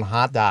ladies sit on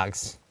hot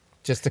dogs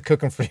just to cook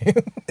them for you.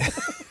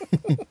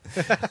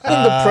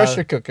 The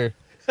pressure cooker.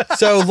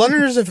 So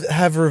Londoners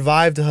have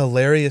revived a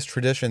hilarious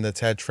tradition that's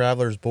had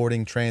travelers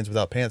boarding trains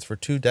without pants for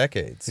 2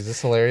 decades. Is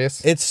this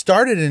hilarious? It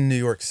started in New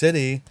York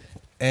City,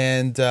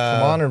 and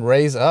come on and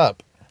raise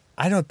up.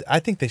 I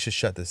think they should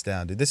shut this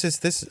down, dude.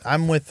 This.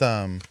 I'm with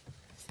I'm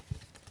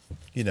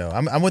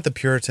with the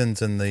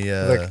Puritans and the.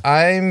 Look,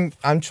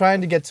 I'm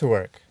trying to get to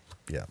work.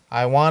 Yeah.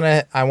 I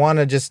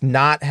wanna just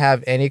not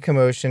have any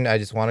commotion. I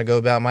just want to go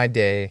about my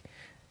day.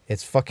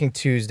 It's fucking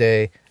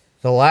Tuesday.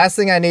 The last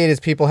thing I need is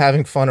people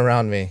having fun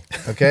around me,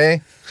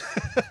 okay?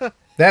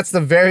 That's the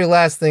very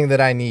last thing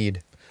that I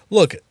need.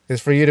 Look, is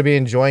for you to be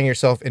enjoying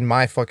yourself in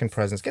my fucking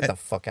presence. Get the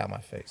fuck out of my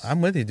face. I'm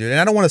with you, dude. And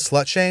I don't want to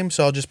slut shame,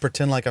 so I'll just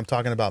pretend like I'm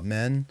talking about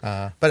men.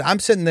 But I'm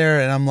sitting there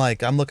and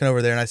I'm looking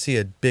over there and I see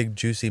a big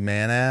juicy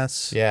man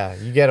ass. Yeah,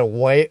 you get it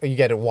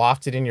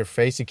wafted in your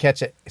face. You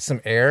catch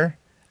some air.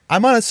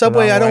 I'm on a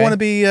subway. I don't want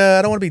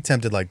to be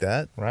tempted like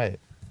that. Right.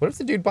 What if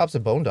the dude pops a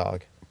bone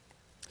dog?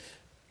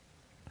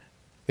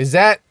 Is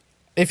that,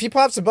 if he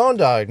pops a bone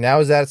dog, now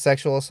is that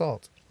sexual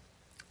assault?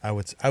 I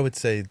would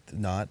say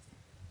not.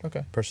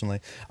 Okay.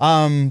 Personally,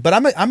 but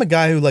I'm a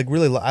guy who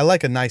I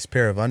like a nice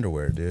pair of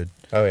underwear, dude.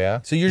 Oh yeah.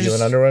 So you're an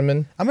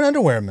underwearman? I'm an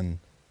underwearman.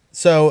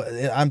 So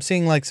I'm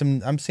seeing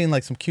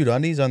some cute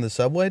undies on the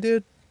subway,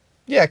 dude.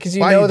 Yeah, because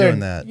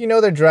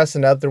they're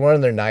dressing up. They're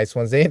wearing their nice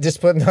ones. They ain't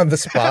just putting on the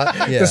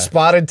the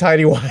spotted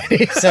tidy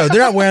whities. No,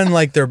 they're not wearing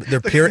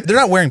they're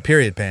not wearing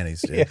period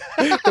panties, dude.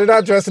 Yeah. They're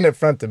not dressing it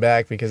front to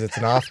back because it's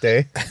an off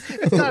day.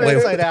 It's not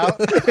inside out.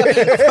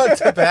 Front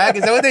to back?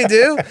 Is that what they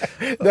do?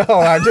 No,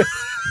 I'm just.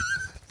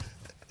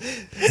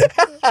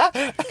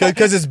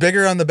 Because it's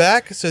bigger on the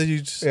back, so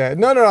you just... Yeah,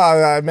 no,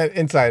 I meant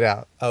inside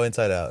out. Oh,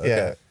 inside out.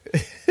 Okay.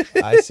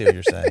 Yeah. I see what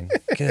you're saying.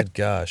 Good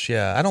gosh,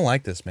 yeah, I don't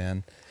like this,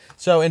 man.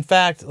 So, in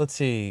fact, let's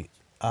see.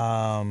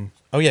 So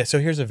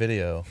here's a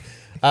video.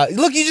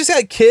 Look, you just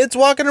got kids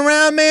walking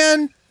around,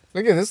 man.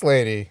 Look at this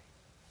lady.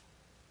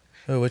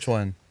 Oh, which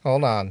one?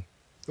 Hold on.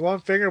 The one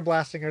finger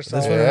blasting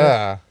herself.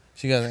 Yeah.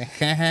 She goes,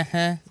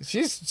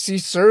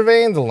 She's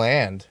surveying the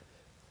land.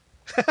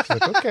 She's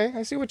like, okay,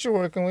 I see what you're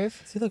working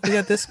with. See, look, we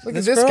got this. Look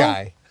at this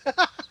guy.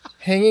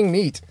 Hanging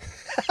meat.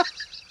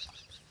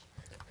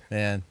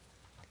 Man.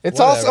 It's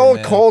also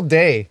a cold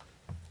day.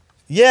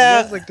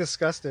 Yeah. He was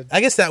disgusted.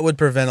 I guess that would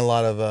prevent a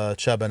lot of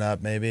chubbing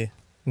up, maybe.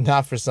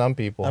 Not for some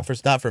people.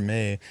 Not for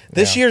me.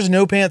 This year's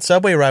No Pants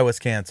Subway ride was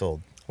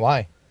canceled.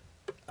 Why?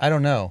 I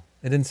don't know.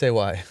 It didn't say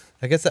why.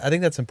 I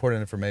think that's important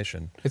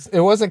information.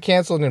 It wasn't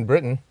canceled in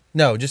Britain.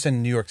 No, just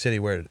in New York City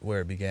where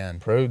it began.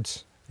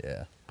 Prudes.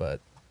 Yeah, but...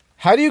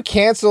 How do you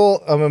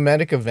cancel a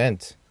mimetic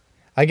event?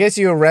 I guess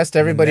you arrest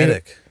everybody.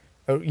 Mimetic.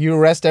 You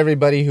arrest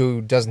everybody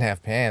who doesn't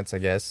have pants, I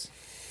guess.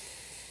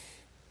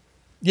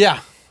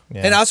 Yeah.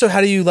 And also, how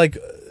do you,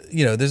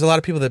 there's a lot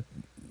of people that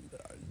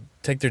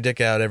take their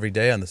dick out every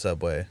day on the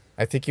subway.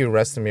 I think you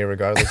arrest me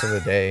regardless of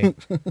the day.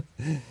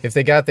 If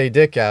they got their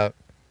dick out,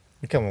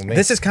 you come with me.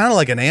 This is kind of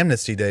like an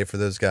amnesty day for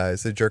those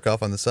guys that jerk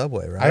off on the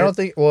subway, right? I don't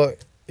think,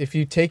 if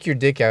you take your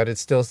dick out,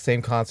 it's still the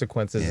same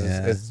consequences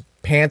as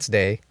pants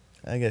day.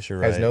 I guess you're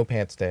right. As no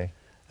pants day.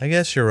 I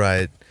guess you're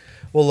right.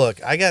 Well,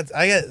 look, I got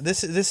this.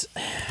 This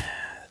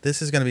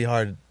is going to be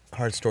hard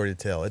story to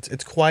tell.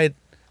 It's quite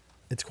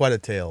a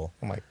tale.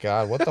 Oh my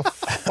god, what the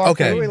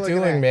fuck are you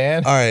doing,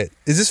 man? All right,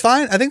 is this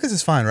fine? I think this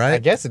is fine, right? I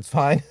guess it's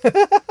fine.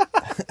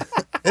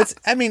 It's.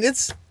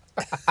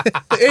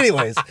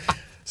 Anyways,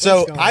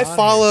 so I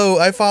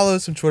follow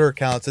some Twitter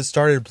accounts that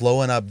started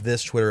blowing up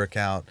this Twitter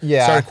account.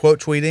 Yeah, started quote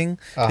tweeting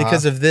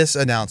because of this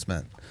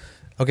announcement.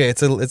 Okay,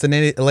 it's a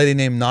lady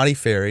named Naughty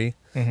Fairy.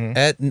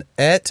 Mm-hmm.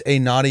 at a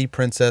naughty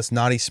princess.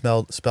 Naughty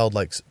spelled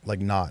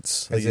like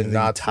knots. As in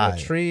knots in a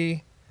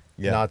tree,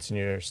 knots in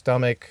your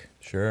stomach.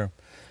 Sure.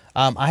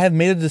 I have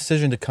made a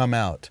decision to come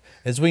out.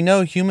 As we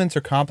know, humans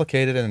are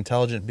complicated and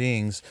intelligent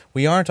beings.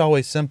 We aren't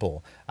always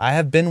simple. I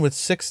have been with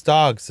 6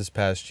 dogs this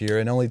past year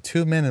and only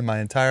 2 men in my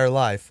entire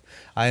life.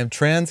 I am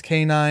trans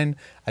canine.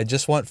 I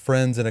just want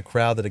friends in a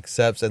crowd that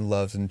accepts and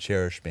loves and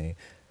cherishes me.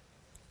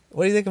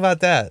 What do you think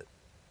about that?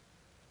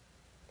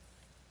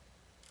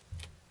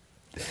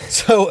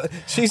 So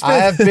I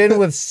have been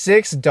with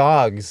 6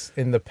 dogs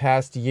in the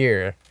past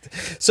year.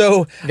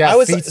 So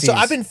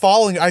I've been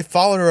following. I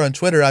followed her on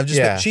Twitter.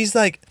 She's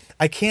like,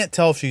 I can't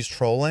tell if she's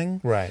trolling,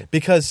 right?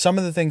 Because some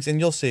of the things, and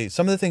you'll see,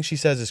 some of the things she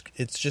says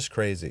it's just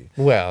crazy.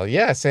 Well,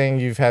 yeah,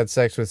 saying you've had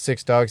sex with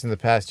 6 dogs in the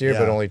past year,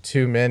 but only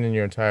 2 men in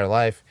your entire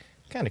life,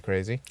 kind of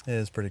crazy. It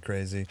is pretty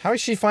crazy. How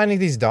is she finding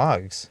these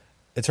dogs?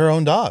 It's her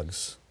own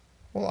dogs.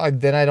 Well,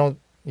 then I don't.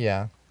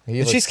 Yeah,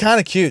 she's kind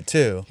of cute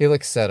too. He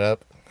looks set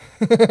up.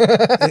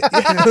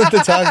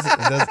 The dogs.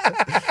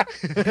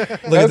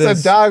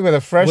 That's a dog with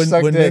a fresh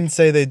suck when dick. men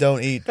say they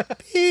don't eat,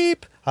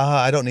 beep.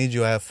 I don't need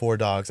you. I have 4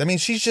 dogs. I mean,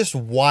 she's just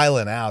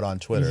wiling out on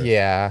Twitter.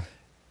 Yeah.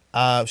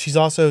 She's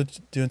also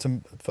doing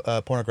some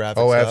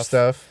pornographic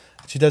stuff.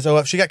 She does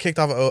OF. She got kicked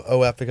off of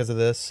OF because of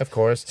this. Of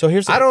course. So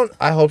here's.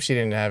 I hope she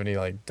didn't have any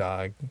like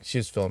dog. She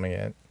was filming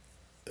it,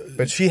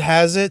 but she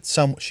has it.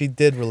 She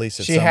did release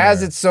it. She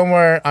has it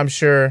somewhere. I'm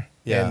sure.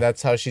 Yeah. And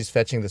that's how she's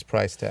fetching this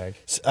price tag.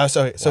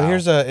 So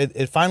here's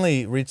it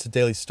finally reached the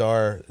Daily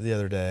Star the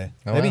other day.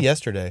 Maybe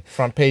yesterday.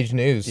 Front page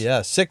news.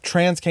 Yeah. Sick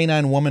trans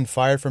canine woman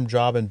fired from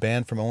job and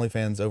banned from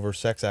OnlyFans over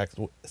sex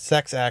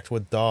act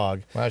with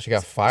dog. Wow, she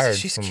got fired.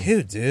 She's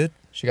cute, dude.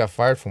 She got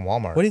fired from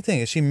Walmart. What do you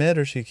think? Is she mid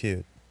or is she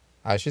cute?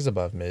 She's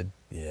above mid.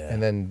 Yeah.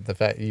 And then the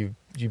fact you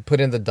put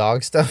in the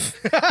dog stuff.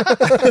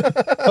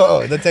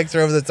 Oh, that takes her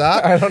over the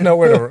top? I don't know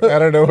where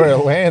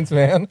it lands,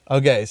 man.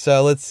 Okay,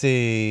 so let's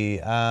see.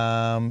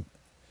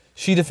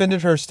 She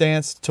defended her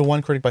stance to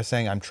one critic by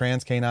saying, "I'm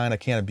trans canine. I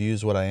can't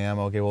abuse what I am."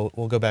 Okay, we'll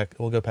go back.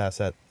 We'll go past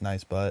that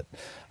nice butt.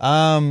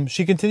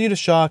 She continued to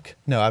shock.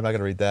 No, I'm not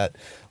gonna read that.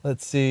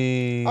 Let's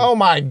see. Oh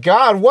my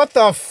God! What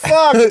the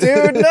fuck,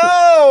 dude?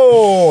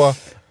 No.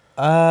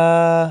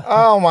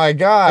 Oh my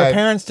God. Her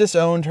parents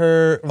disowned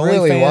her.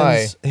 Really?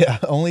 Why? Yeah,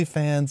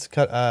 OnlyFans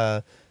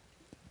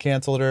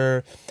canceled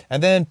her,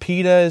 and then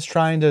PETA is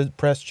trying to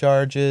press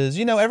charges.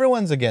 You know,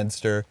 everyone's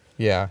against her.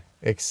 Yeah,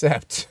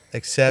 except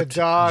the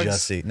dogs.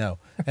 Jussie. No,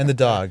 and the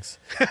dogs.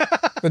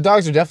 The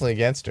dogs are definitely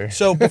against her.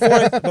 So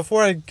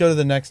before I go to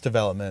the next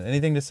development,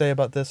 anything to say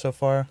about this so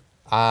far?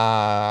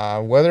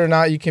 Whether or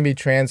not you can be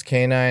trans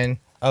canine.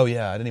 Oh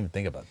yeah, I didn't even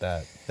think about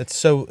that. It's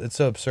so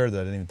absurd that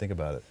I didn't even think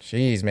about it.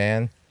 Jeez,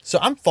 man. So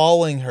I'm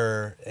following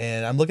her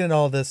and I'm looking at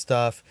all this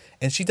stuff,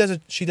 and she does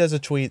a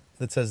tweet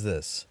that says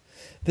this.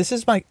 This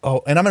is my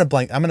and I'm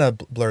gonna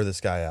blur this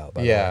guy out.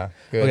 By the way.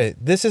 Good. Okay,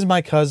 this is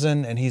my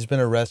cousin, and he's been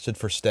arrested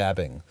for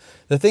stabbing.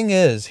 The thing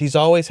is, he's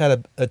always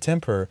had a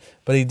temper,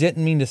 but he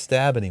didn't mean to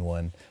stab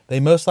anyone. They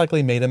most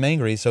likely made him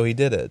angry, so he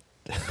did it.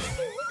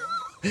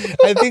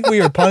 I think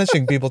we are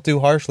punishing people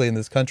too harshly in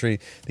this country.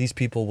 These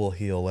people will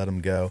heal. Let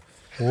them go.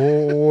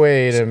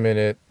 Wait a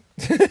minute.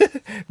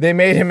 They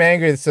made him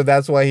angry, so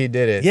that's why he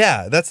did it.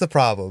 Yeah, that's the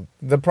problem.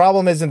 The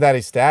problem isn't that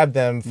he stabbed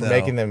them for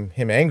making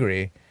him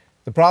angry.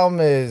 The problem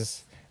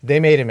is they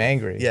made him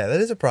angry. Yeah, that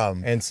is a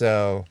problem. And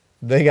so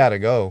they got to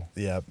go.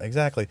 Yeah,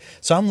 exactly.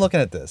 So I'm looking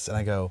at this and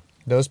I go,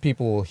 those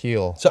people will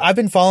heal. So I've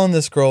been following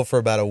this girl for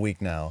about a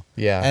week now.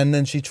 Yeah. And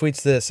then she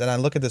tweets this, and I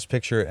look at this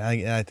picture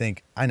and I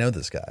think, I know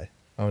this guy.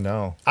 Oh,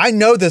 no. I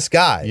know this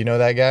guy. You know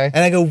that guy?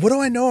 And I go, what do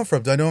I know him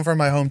from? Do I know him from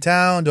my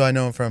hometown? Do I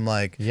know him from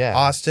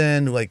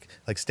Austin, like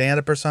stand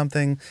up or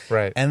something?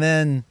 Right. And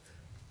then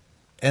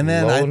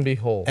lo and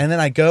behold. And then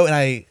I go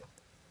and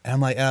I'm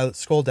like, and I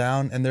scroll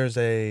down and there's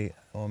maybe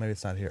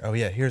it's not here. Oh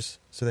yeah,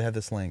 so they have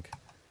this link.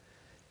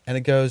 And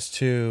it goes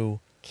to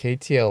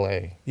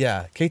KTLA.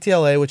 Yeah,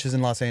 KTLA, which is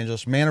in Los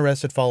Angeles. Man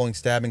arrested following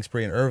stabbing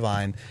spree in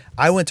Irvine.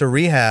 I went to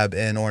rehab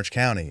in Orange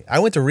County. I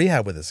went to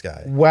rehab with this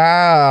guy.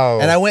 Wow.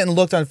 And I went and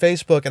looked on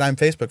Facebook, and I'm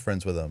Facebook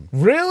friends with him.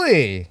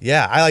 Really?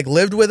 Yeah, I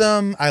lived with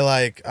him. I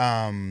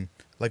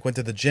went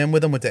to the gym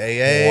with him, went to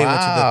AA, went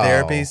to the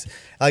therapies.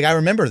 I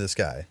remember this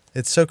guy.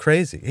 It's so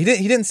crazy. He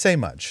didn't say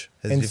much.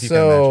 If you can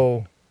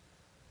imagine.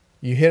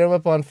 You hit him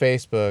up on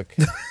Facebook.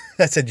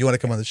 I said, "You want to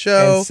come on the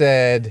show?" And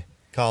said,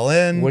 "Call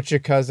in." What's your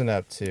cousin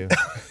up to?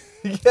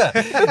 Yeah,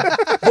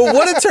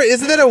 but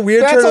isn't that a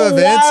weird turn of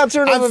events?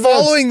 I'm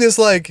following this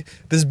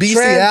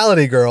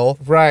bestiality girl,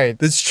 right?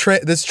 This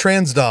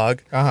trans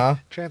dog,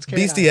 trans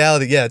canine.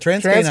 Bestiality, yeah,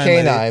 trans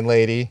canine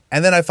lady.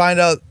 And then I find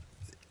out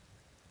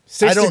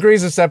 6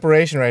 degrees of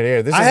separation right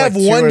here. This is I have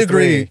 1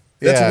 degree.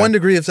 That's 1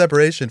 degree of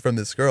separation from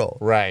this girl.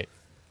 Right.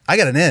 I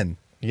got an in.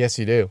 Yes,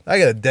 you do. I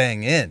got a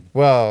dang in.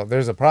 Well,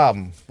 there's a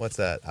problem. What's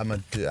that?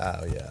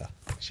 Yeah.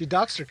 She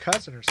doxed her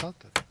cousin or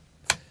something.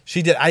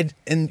 She did.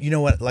 And you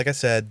know what? Like I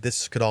said,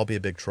 this could all be a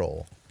big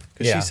troll.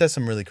 Because she says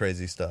some really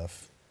crazy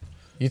stuff.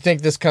 You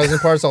think this cousin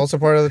part's also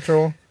part of the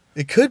troll?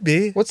 It could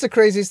be. What's the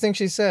craziest thing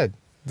she said?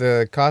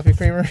 The coffee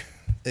creamer?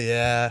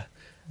 Yeah.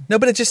 No,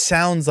 but it just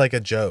sounds like a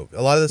joke.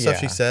 A lot of the stuff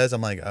she says,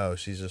 I'm like, oh,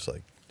 she's just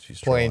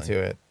she's playing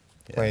trolling. to it.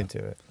 Yeah. Playing to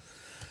it.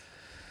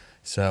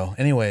 So,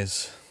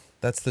 anyways,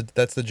 that's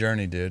the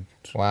journey, dude.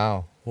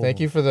 Wow. Whoa. Thank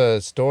you for the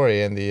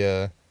story and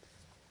the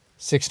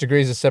 6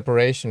 degrees of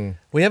separation.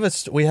 We have a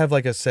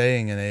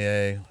saying in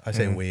AA. I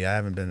say we. I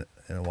haven't been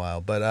in a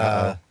while, but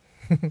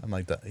I'm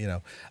like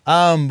that,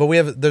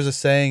 but there's a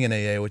saying in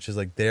AA which is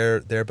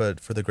there but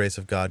for the grace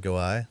of God go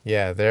I.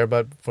 Yeah, there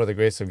but for the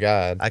grace of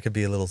God. I could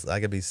be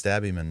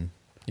stabby man.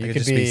 You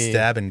could just be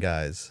stabbing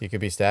guys. You could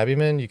be stabby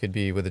man. You could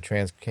be with a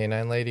trans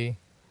canine lady,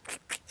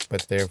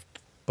 but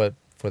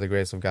for the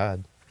grace of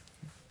God.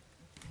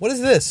 What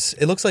is this?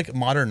 It looks like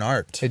modern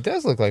art. It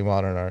does look like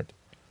modern art.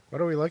 What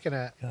are we looking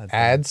at? God,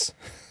 ads.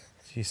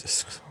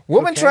 Jesus.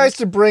 Woman tries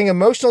to bring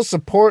emotional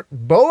support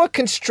boa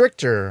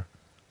constrictor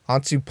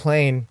onto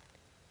plane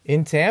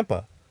in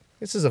Tampa.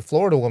 This is a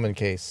Florida woman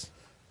case.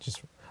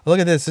 Just look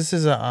at this. This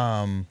is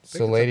a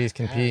so ladies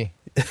can pee.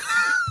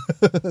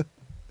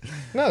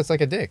 No, it's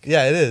like a dick.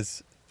 Yeah, it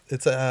is.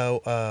 It's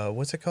a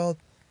what's it called?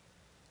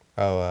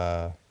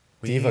 Oh,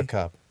 Diva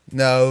Cup.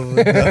 No,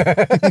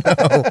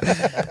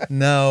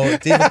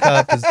 Diva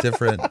Cup is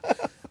different.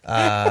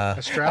 A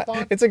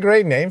strap-on? It's a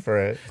great name for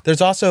it.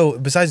 There's also,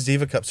 besides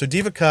Diva Cup, so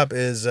Diva Cup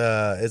is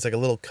like a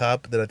little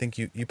cup that I think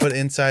you put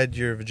inside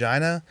your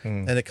vagina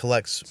and it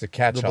collects It's a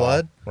catch-all. the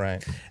blood.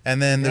 Right.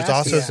 And then there's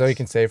Nasty. also So you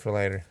can save for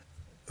later.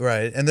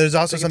 right, and there's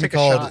also So you can something take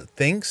a called shot.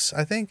 Thinx,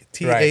 I think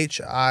Right.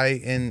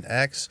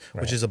 THINX,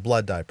 which Right. is a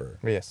blood diaper.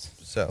 Yes.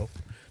 So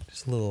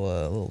just a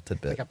little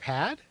tidbit. Like a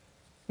pad?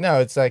 No,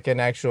 it's like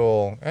an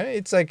actual.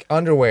 It's like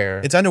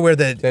underwear. It's underwear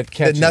that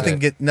catches nothing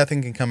it.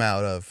 nothing can come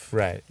out of.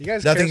 Right. You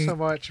guys Nothing- care so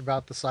much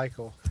about the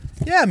cycle.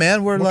 Yeah,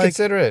 man, we're We'll like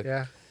consider it.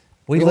 Yeah.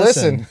 we We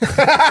listen.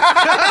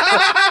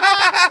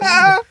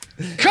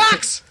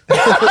 Cox!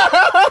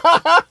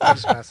 I'm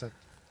just messing.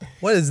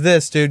 What is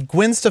this, dude?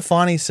 Gwen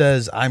Stefani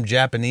says I'm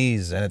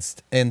Japanese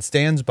and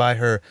stands by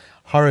her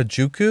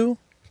Harajuku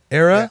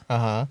era.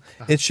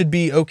 It should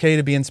be okay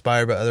to be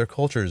inspired by other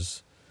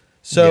cultures.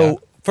 So, Yeah.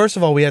 first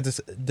of all, we have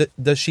to.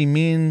 Does she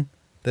mean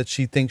that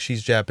she thinks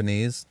she's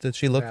Japanese? Did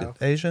she look No.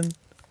 Asian?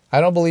 I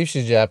don't believe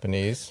she's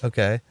Japanese,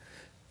 Okay.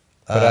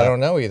 but I don't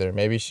know either.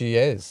 Maybe she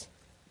is.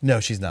 No,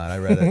 she's not. I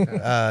read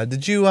it.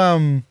 Did you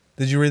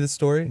read the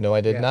story? No,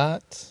 I did Yeah.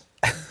 not.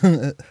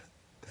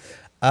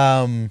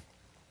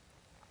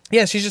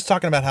 Yeah, she's just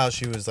talking about how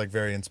she was like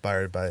very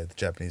inspired by the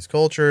Japanese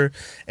culture,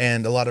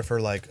 and a lot of her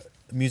like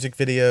music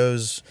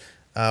videos,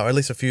 or at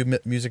least a few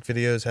music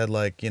videos had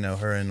like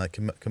her in like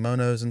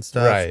kimonos and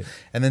stuff. Right.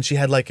 And then she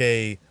had like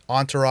a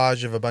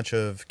entourage of a bunch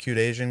of cute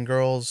Asian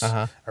girls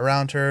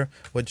around her,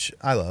 which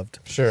I loved.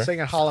 Sure.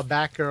 Singing Holla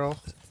Back Girl.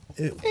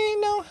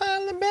 Ain't no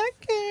holla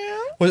back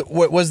girl.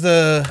 Was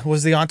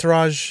the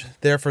entourage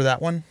there for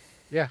that one?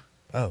 Yeah.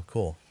 Oh,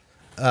 cool.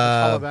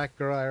 Holla Back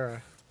Girl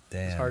era.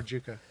 Damn. It's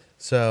Harajuku.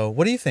 So,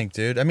 what do you think,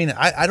 dude? I mean,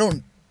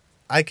 I'm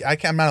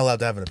not allowed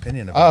to have an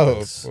opinion about Oh,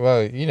 this.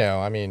 well,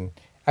 I mean,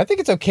 I think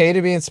it's okay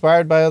to be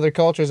inspired by other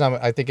cultures.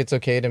 I think it's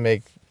okay to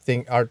make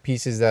art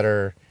pieces that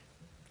are,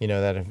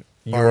 that you're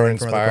from other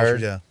inspired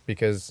cultures, yeah.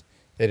 because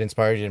it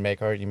inspires you to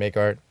make art. You make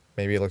art,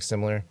 maybe it looks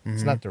similar.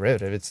 It's not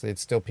derivative.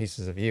 It's still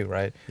pieces of you,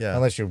 right? Yeah.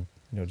 Unless you're,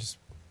 just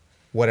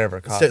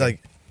whatever. copying.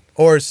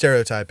 Or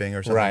stereotyping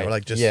or something, Right, or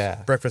like just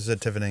yeah. breakfast at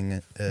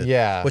Tiffany.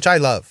 Yeah. Which I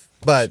love,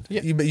 but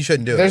Yeah. you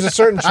shouldn't do There's it. a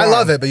certain charm. I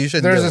love it, but you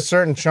shouldn't. There's do a it.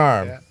 certain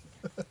charm. Yeah.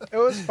 It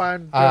was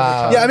fun.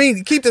 Yeah, I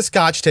mean, keep the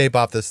Scotch tape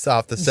off the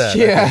set.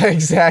 Yeah,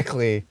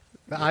 exactly.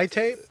 The eye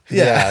tape?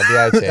 Yeah,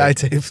 the eye tape. Eye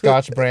tape.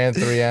 Scotch brand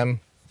 3M.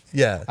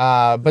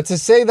 Yeah. But to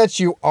say that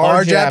you are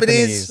Are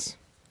Japanese? Japanese,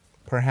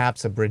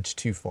 perhaps a bridge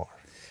too far.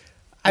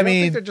 I I don't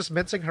mean, think they're just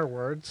mincing her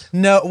words.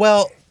 no.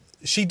 Well,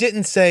 she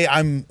didn't say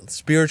I'm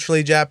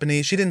spiritually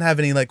Japanese. She didn't have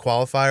any like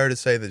qualifier to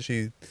say that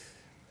she.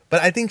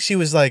 But I think she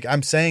was like,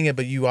 I'm saying it,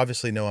 but you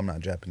obviously know I'm not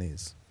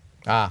Japanese.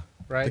 Ah,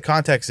 Right? The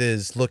context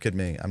is, look at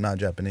me, I'm not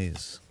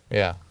Japanese,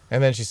 yeah.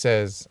 And then she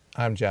says,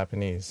 I'm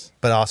Japanese.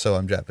 but also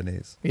I'm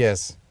Japanese.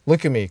 Yes.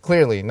 Look at me.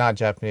 Clearly not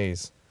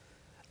Japanese.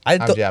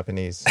 I'm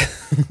Japanese.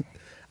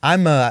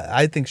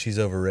 I think she's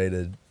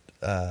overrated.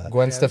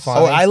 Gwen Yeah, Stefani.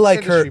 Oh, I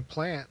like her. industry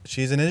plant,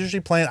 She's an industry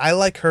plant. I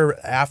like her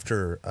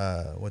after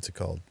what's it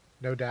called?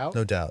 no doubt.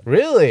 No doubt.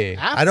 Really?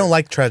 I don't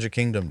like Tragic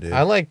Kingdom, dude.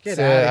 I liked Get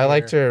outta I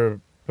liked here. her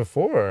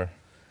before.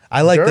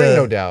 I like During the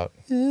No Doubt.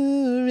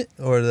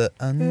 or the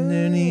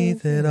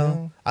underneath it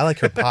all. I like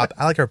her pop.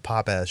 I like her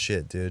pop ass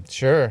shit, dude.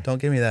 Sure.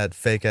 Don't give me that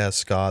fake ass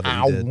ska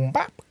that you did.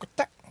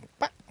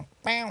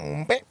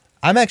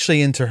 I'm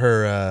actually into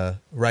her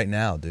right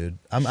now, dude.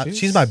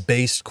 She's my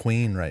bass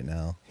queen right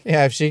now.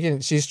 Yeah, if she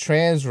can, she's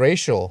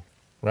transracial,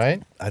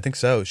 right? I think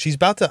so. She's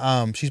about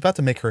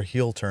to make her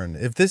heel turn.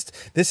 If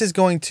this is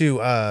going to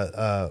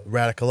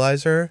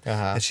radicalize her,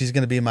 and she's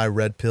going to be my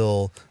red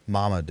pill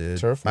mama, dude.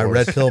 Turf My wars.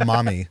 red pill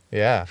mommy.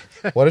 Yeah.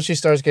 What if she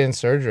starts getting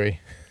surgery?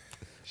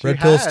 She Red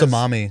pills to has.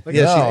 mommy. Look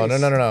Yeah, at No, her no, no,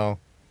 face. no, no.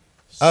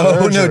 Oh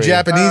no, Surgery.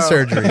 Japanese Oh.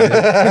 surgery. dude.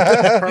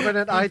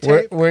 Permanent eye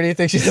tape. Where do you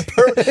think she's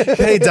a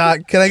Hey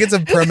doc, can I get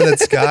some permanent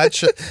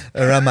scotch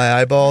around my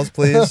eyeballs,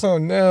 please? Oh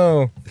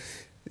no.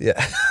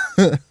 Yeah.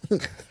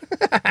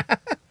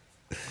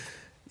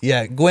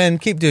 Yeah, Gwen,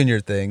 keep doing your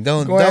thing.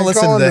 Don't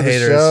listen to call the into the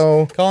haters.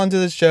 show. Call into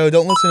the show.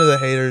 Don't listen to the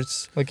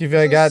haters. Look, if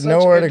I This got is such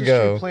nowhere to industry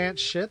go. Plant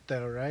shit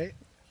though, right?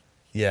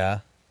 Yeah.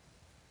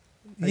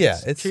 Like, Yeah,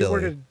 it's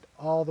silly. keyworded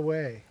all the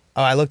way.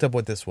 Oh, I looked up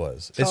what this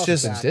was. Tell It's us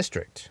just about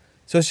District.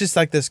 so it's just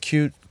like this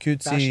Fashion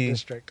cutesy.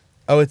 district.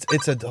 Oh,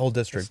 it's a whole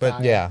district, The but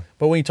style. Yeah.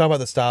 but when you talk about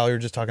the style, you're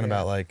just talking Yeah.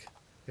 about like,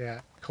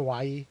 Yeah.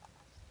 Kawaii.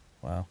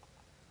 wow,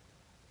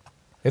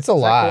 It's a Is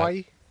that lot.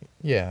 kawaii?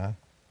 Yeah.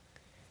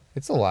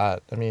 It's a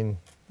lot. I mean,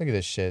 look at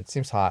this shit. It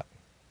seems hot.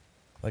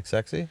 like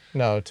sexy.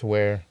 No, to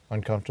wear.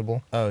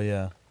 Uncomfortable. Oh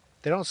yeah.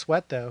 They don't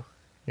sweat though.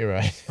 You're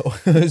right.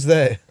 Who's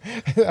they?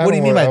 What do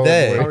you mean by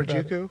they?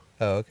 Harajuku.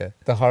 Oh, okay.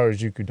 The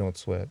Harajuku don't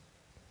sweat.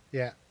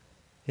 Yeah.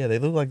 Yeah, they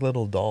look like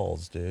little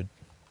dolls, dude.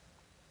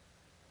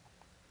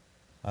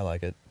 I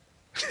like it.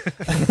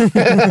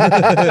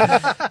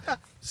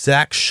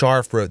 Zach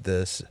Sharf wrote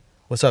this.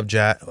 What's up,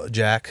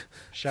 Jack?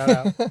 Shout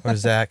out. Or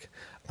Zach.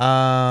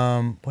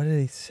 What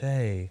did he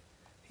say?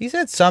 He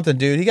said something,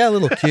 dude. He got a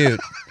little cute.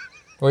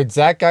 Wait,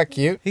 Zach got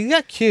cute? He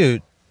got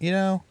cute. You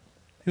know,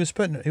 he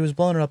was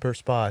blowing up her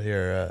spot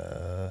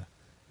here.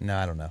 No,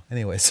 I don't know.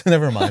 Anyways,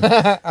 never mind.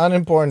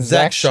 Unimportant.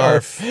 Zach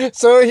Sharf.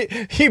 So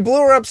he blew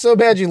her up so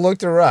bad you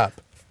looked her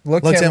up.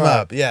 Looked him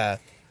up. Yeah.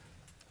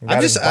 I'm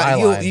just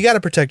you got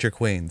to protect your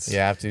queens. You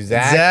have to.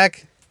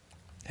 Zach,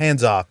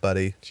 hands off,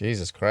 buddy.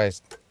 Jesus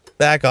Christ.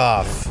 Back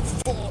off.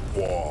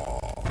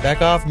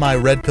 Back off, my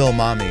red pill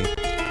mommy.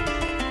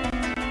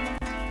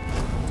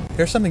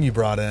 Here's something you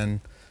brought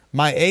in.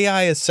 My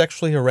AI is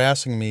sexually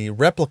harassing me.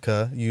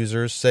 Replica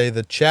users say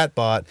the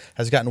chatbot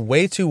has gotten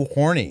way too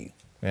horny.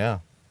 Yeah.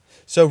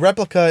 So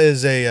Replica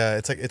is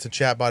it's a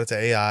chatbot. It's an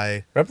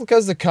AI. Replica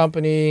is the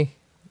company.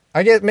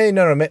 I get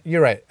no.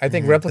 You're right. I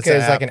think Replica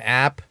is like an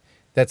app.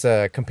 That's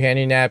a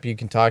companion app. You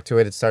can talk to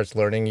it. It starts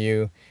learning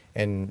you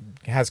and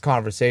has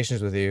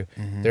conversations with you.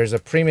 Mm-hmm. There's a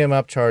premium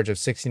upcharge of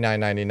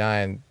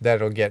 $69.99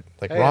 that'll get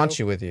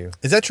raunchy with you.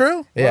 Is that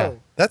true? Yeah. Whoa.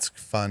 That's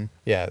fun.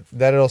 Yeah.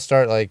 That it'll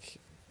start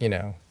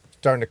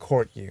starting to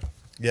court you.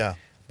 Yeah.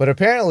 But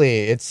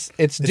apparently it's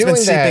doing been that.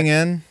 Seeping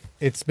in.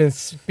 It's been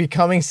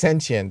becoming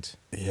sentient.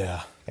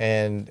 Yeah.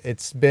 And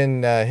it's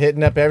been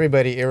hitting up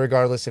everybody,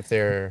 irregardless if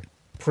they're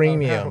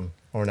premium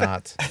or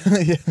not.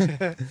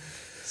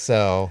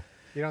 So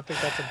you don't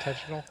think that's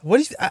intentional? What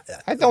do you?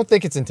 I don't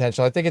think it's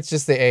intentional. I think it's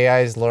just the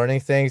AI is learning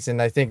things,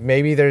 and I think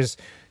maybe there's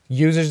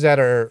users that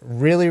are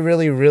really,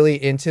 really,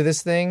 really into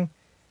this thing,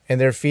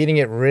 and they're feeding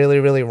it really,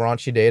 really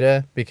raunchy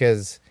data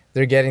because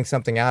they're getting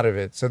something out of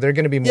it. So they're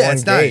going to be more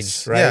engaged,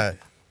 nice. right? Yeah.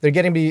 They're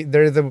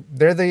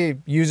the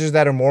users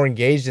that are more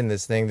engaged in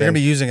this thing. They're going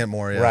to be using it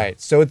more, yeah. Right.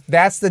 So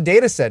that's the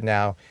data set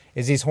now.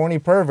 Is these horny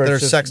perverts?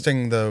 They're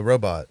sexting the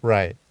robot.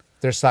 Right.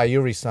 They're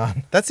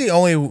Sayuri-san. That's the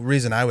only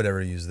reason I would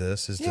ever use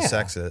this is to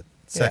sex it.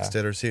 Sext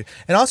it or see.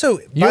 And also,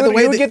 by the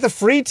way, you would get the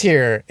free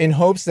tier in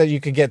hopes that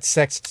you could get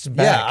sexed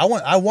back. Yeah,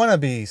 I want to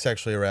be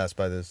sexually harassed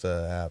by this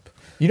app.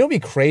 You know,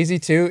 what'd be crazy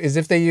too is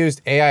if they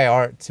used AI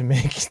art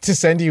to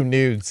send you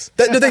nudes.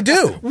 No, they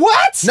do.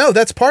 What? No,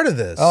 that's part of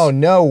this. Oh,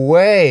 no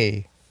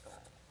way.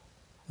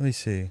 Let me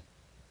see.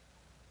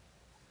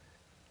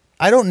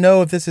 I don't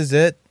know if this is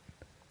it.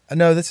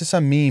 No, this is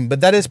some meme, but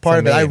that is part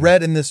of it. I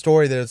read in this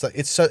story that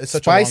it's such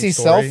spicy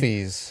a long story.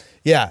 selfies.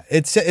 Yeah,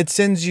 it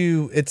sends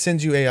you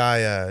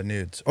AI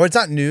nudes, or it's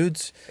not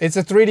nudes. It's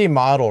a 3D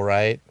model,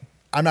 right?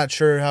 I'm not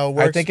sure how it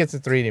works. I think it's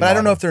a 3D but model. I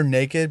don't know if they're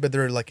naked, but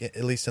they're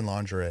at least in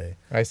lingerie.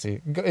 I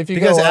see.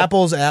 Because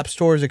Apple's App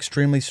Store is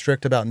extremely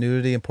strict about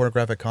nudity and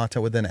pornographic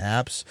content within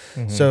apps.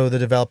 Mm-hmm. So the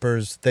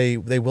developers, they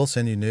will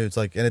send you nudes,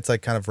 and it's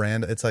kind of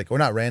random. It's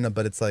not random,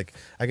 but it's I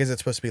guess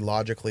it's supposed to be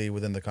logically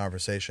within the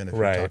conversation if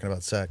you're talking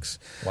about sex.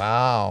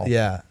 Wow.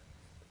 Yeah.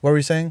 What were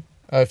you saying?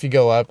 If you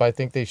go up, I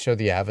think they show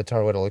the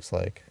avatar what it looks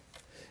like.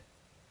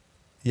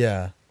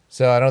 Yeah.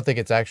 So I don't think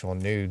it's actual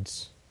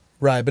nudes.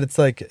 Right, but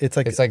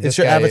it's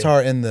your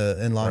avatar in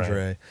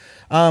lingerie.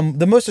 Right.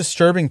 The most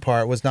disturbing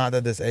part was not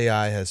that this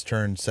AI has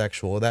turned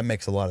sexual. That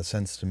makes a lot of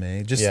sense to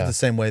me. Just the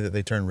same way that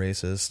they turn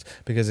racist,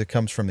 because it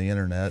comes from the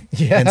internet.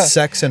 Yeah. And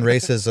sex and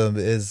racism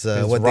is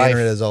what the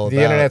internet is all about.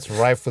 The internet's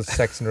rife with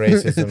sex and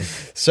racism.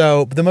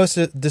 So the most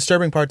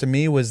disturbing part to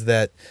me was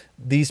that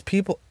these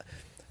people,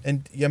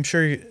 and I'm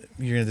sure you're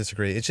going to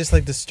disagree, it just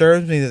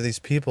disturbs me that these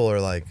people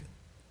are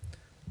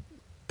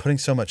putting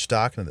so much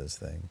stock into this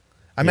thing.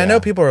 I mean, I know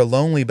people are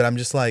lonely, but I'm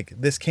just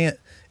this can't...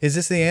 Is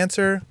this the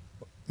answer?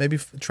 Maybe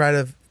try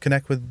to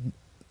connect with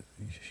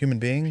human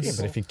beings? Yeah,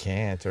 but if you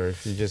can't, or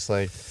if you just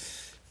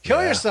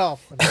Kill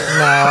yourself. No,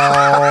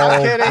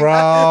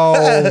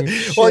 bro.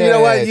 Well, you know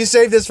what? You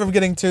saved this from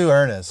getting too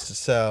earnest,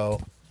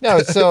 so...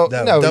 No, don't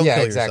kill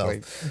exactly.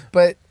 Yourself.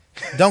 But...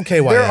 Don't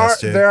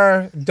KYS,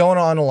 dude. Don't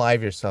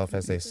unalive yourself,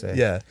 as they say.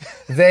 Yeah.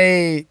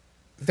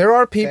 There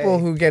are people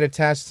who get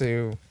attached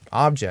to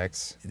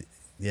objects.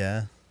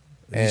 Yeah.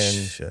 And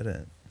you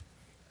shouldn't.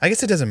 I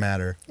guess it doesn't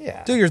matter.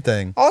 Yeah. Do your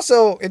thing.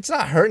 Also, it's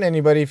not hurting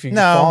anybody if you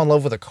fall in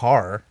love with a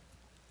car.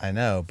 I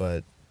know,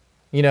 but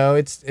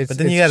it's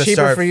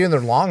cheaper for you in the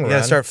long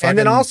run. And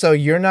then also,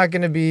 you're not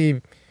going to be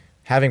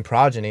having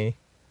progeny.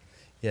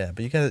 Yeah,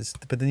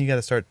 but then you got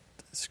to start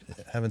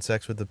having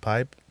sex with the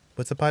pipe.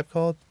 What's the pipe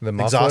called? The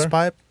muffler? Exhaust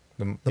pipe?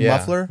 The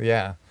muffler?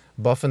 Yeah.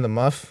 Buffing the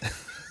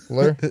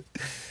muffler.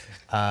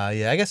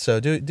 Yeah, I guess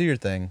so. Do your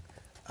thing.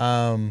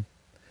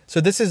 So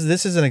this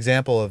is an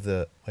example of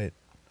the... Wait,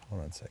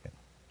 hold on a second.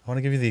 I want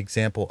to give you the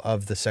example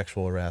of the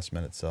sexual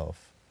harassment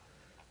itself.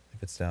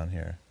 If it's down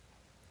here.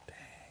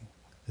 Dang.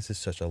 This is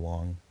such a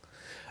long...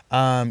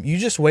 you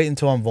just wait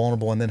until I'm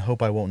vulnerable and then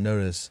hope I won't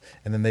notice.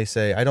 And then they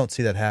say, I don't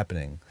see that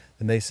happening.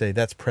 Then they say,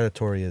 that's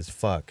predatory as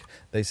fuck.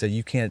 They say,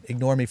 you can't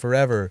ignore me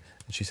forever.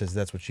 And she says,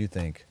 that's what you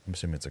think. I'm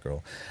assuming it's a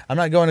girl. I'm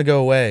not going to go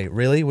away.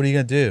 Really? What are you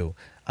going to do?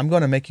 I'm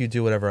going to make you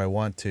do whatever I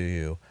want to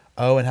you.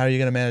 Oh, and how are you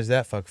going to manage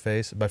that,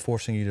 fuckface? By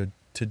forcing you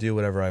to do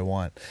whatever I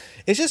want.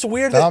 It's just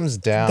weird. Thumbs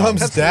down.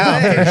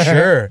 For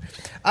sure.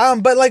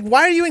 But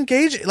why are you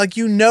engaging?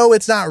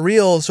 It's not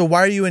real. So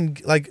why are you in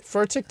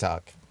for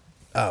TikTok?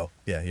 Oh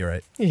yeah, you're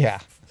right. Yeah.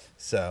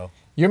 So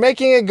you're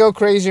making it go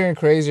crazier and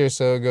crazier,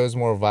 so it goes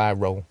more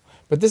viral.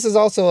 But this is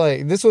also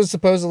like this was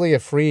supposedly a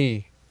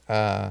free.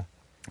 The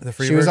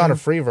free. She was on a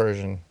free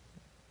version.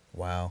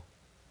 Wow.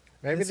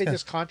 Maybe they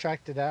just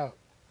contracted out.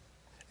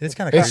 It's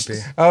kind of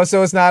creepy. Oh,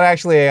 so it's not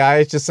actually AI.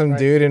 It's just some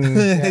dude in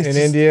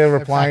India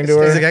replying to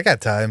her. He's like, I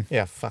got time.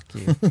 Yeah, fuck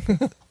you,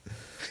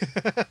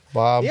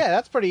 Bob. Yeah,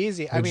 that's pretty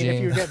easy. I mean,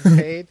 if you're getting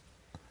paid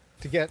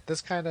to get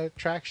this kind of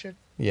traction.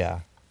 Yeah.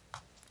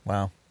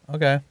 Wow.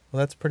 Okay. Well,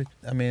 that's pretty.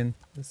 I mean,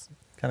 it's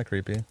kind of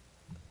creepy.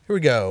 Here we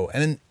go.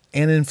 And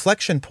an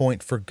inflection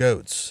point for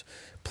goats.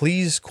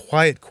 Please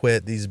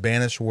quit these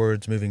banished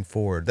words moving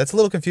forward. That's a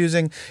little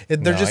confusing.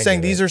 They're just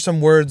saying these are some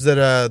words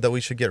that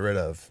we should get rid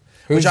of.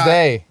 Who's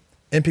they?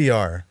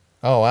 NPR.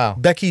 Oh, wow.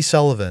 Becky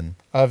Sullivan.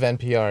 Of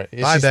NPR.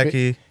 Bye,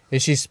 Becky.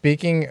 Is she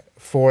speaking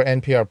for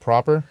NPR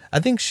proper? I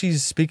think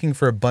she's speaking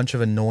for a bunch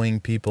of annoying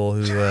people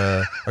who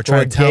are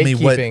trying to tell me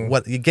what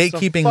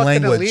gatekeeping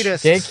language.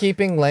 Elitists.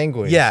 Gatekeeping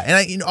language. Yeah,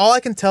 and all I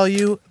can tell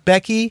you,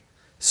 Becky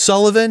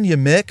Sullivan, you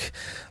Mick.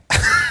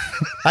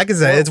 I can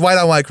say it's white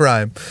on white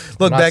crime.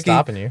 Look, I'm not Becky.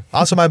 stopping you.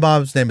 Also, my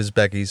mom's name is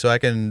Becky, so I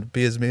can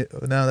be as me.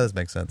 No, that doesn't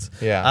make sense.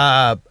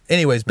 Yeah.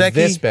 Anyways, Becky.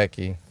 This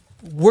Becky.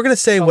 We're gonna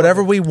say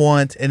whatever we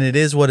want, and it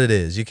is what it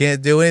is. You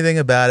can't do anything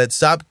about it.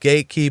 Stop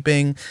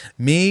gatekeeping.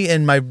 Me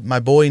and my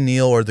boy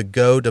Neil are the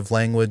goat of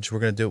language. We're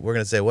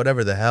gonna say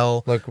whatever the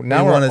hell. Look,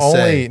 now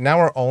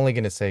we're only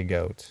gonna say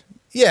goat.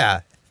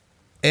 Yeah,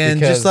 and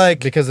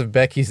because of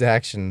Becky's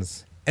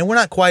actions. And we're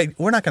not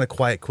gonna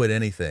quiet quit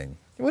anything.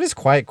 What is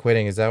quiet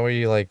quitting? Is that where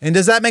you like? And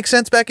does that make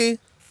sense, Becky?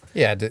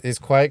 Yeah. Is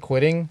quiet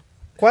quitting?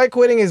 Quiet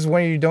quitting is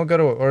when you don't go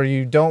to or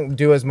you don't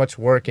do as much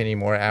work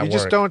anymore at work. You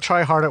just don't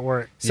try hard at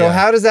work. So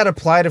how does that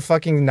apply to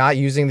fucking not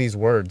using these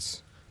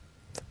words?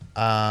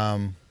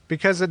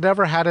 Because it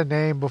never had a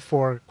name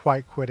before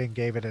quiet quitting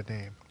gave it a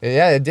name.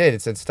 Yeah, it did.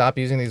 It said stop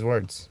using these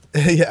words.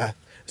 Yeah.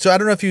 So I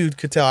don't know if you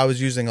could tell I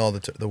was using all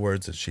the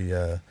words that she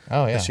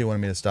that she wanted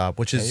me to stop,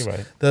 which is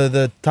right.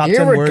 the top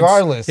 10 words.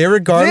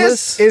 Irregardless.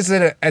 This is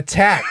an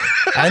attack.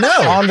 I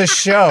know. On the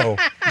show.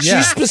 Yeah.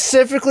 She's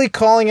specifically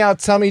calling out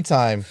tummy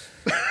time.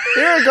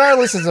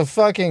 Irregardless is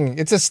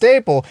it's a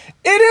staple.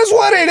 It is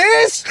what it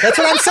is. That's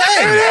what I'm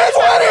saying. It is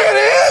what it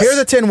is. Here are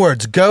the 10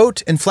 words.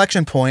 Goat,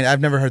 inflection point. I've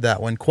never heard that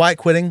one. Quiet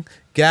quitting,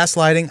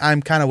 gaslighting.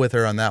 I'm kind of with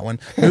her on that one.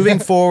 Moving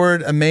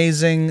forward,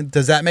 amazing.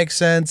 Does that make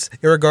sense?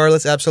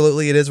 Irregardless,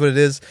 absolutely. It is what it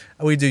is.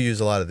 We do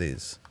use a lot of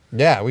these.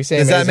 Yeah, we say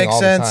Does that make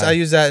all sense? the time. I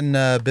use that in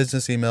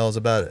business emails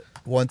about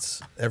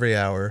once every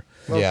hour.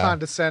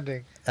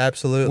 Condescending.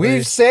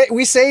 Absolutely.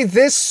 We say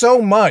this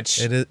so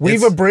much.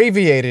 We've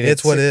abbreviated it.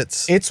 It's what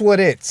it's. It's what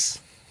it's.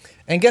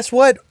 And guess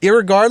what?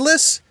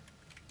 Irregardless,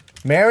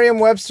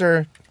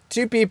 Merriam-Webster,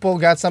 two people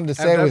got something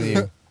to say with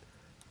you.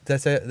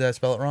 Did I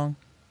spell it wrong?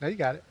 No, you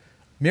got it.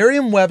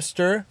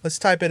 Merriam-Webster, let's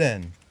type it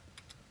in.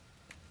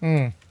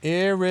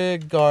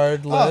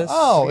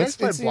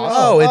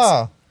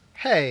 Irregardless.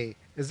 Hey,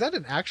 is that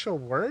an actual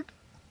word?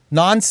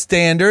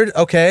 Non-standard.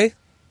 Okay.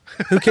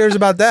 Who cares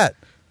about that?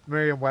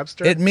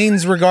 Merriam-Webster? It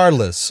means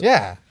regardless.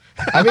 Yeah.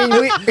 I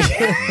mean,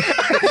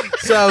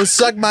 so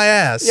suck my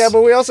ass. Yeah,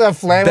 but we also have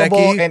flammable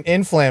Becky. and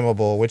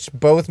inflammable, which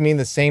both mean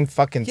the same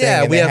fucking thing.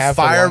 Yeah, we have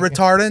fire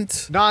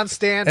retardant.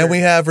 Non-standard. And we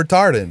have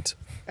retardant.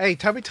 Hey,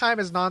 tummy time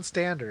is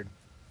non-standard.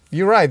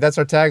 You're right. That's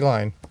our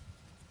tagline.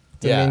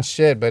 It means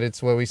shit, but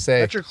it's what we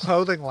say. That's your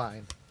clothing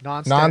line.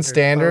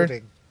 Non-standard.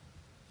 Clothing.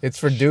 It's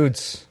for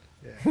dudes.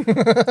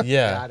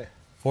 Yeah. Got it.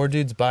 For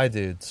dudes, by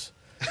dudes.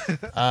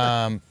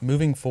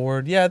 Moving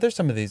forward. Yeah, there's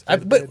some of these.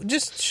 But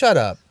just shut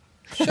up.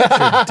 Shut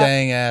your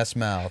dang ass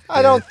mouth. Dude.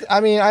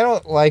 I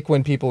don't like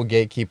when people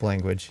gatekeep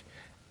language.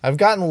 I've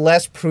gotten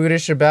less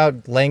prudish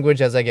about language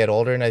as I get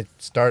older, and I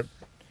start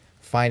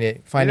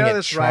finding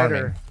it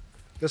charming.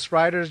 This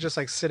writer is just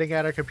like sitting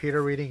at her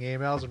computer reading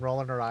emails and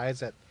rolling her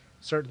eyes at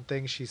certain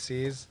things she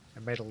sees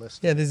and made a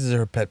list. Yeah, these are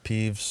her pet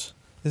peeves.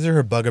 These are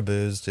her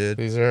bugaboos, dude.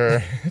 These are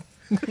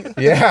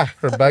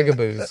her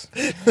bugaboos.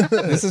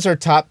 This is her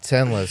top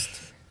 10 list.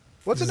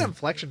 What's an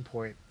inflection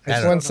point?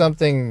 It's when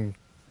something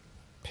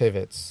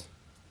pivots.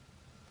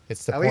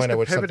 It's the point at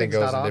which something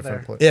goes a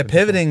different place. Yeah,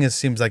 pivoting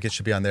seems like it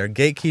should be on there.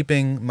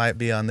 Gatekeeping might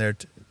be on there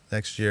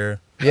next year.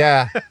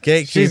 Yeah.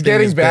 Gatekeeping. She's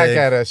getting back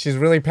at us. She's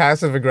really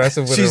passive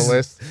aggressive with her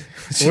list.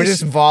 We're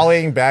just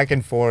volleying back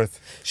and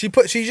forth. She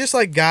just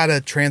like got a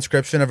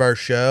transcription of our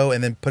show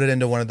and then put it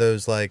into one of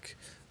those like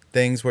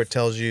things where it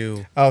tells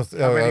you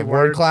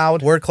word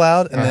cloud. Word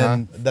cloud, and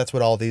then that's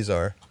what all these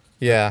are.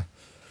 Yeah.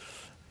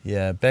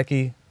 Yeah,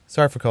 Becky,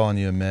 sorry for calling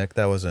you a Mick.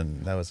 That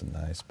wasn't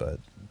nice, but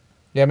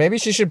yeah, maybe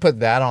she should put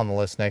that on the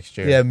list next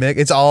year. Yeah, Mick,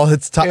 it's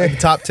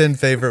top 10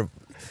 favorite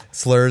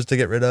slurs to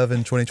get rid of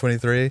in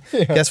 2023.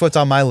 Yeah. Guess what's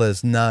on my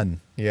list?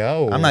 None.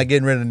 Yo. I'm not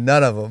getting rid of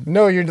none of them.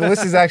 No, your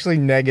list is actually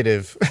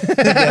negative.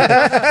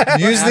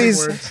 Use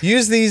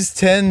these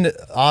 10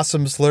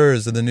 awesome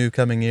slurs in the new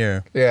coming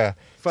year. Yeah.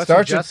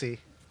 Start your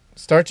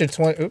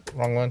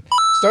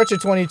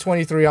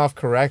 2023 off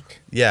correct.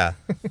 Yeah.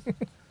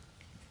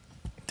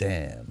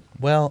 Damn.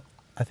 Well,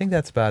 I think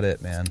that's about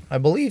it, man. I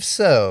believe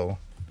so.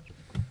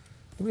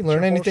 Did we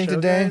learn anything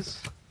today?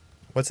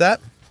 What's that?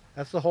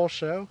 That's the whole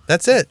show?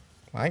 That's it.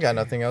 I got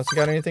nothing else. You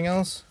got anything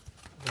else?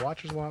 The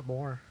watchers want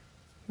more.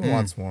 Who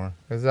wants more?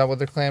 Is that what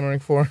they're clamoring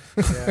for?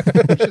 Yeah,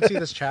 you should see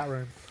this chat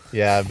room.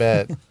 Yeah, I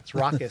bet. It's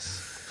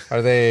raucous.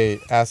 Are they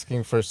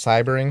asking for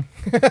cybering?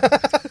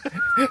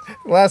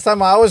 Last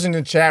time I was in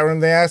the chat room,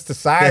 they asked to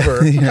cyber.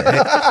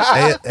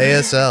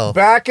 ASL.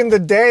 Back in the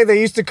day, they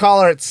used to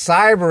call it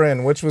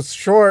cybering, which was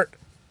short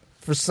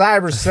for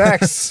cyber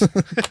sex.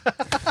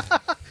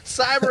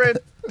 Cybering.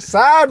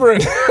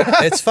 Cybering.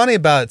 It's funny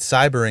about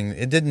cybering.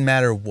 It didn't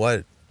matter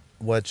what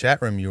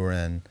chat room you were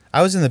in.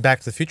 I was in the Back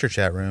to the Future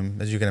chat room,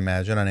 as you can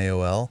imagine, on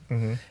AOL.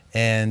 Mm-hmm.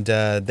 And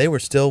they were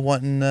still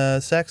wanting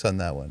sex on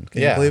that one.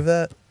 Can you believe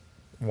that?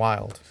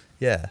 Wild.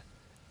 Yeah.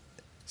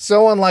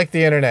 So unlike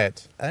the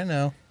internet. I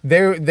know.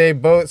 They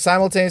both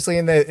simultaneously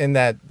in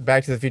that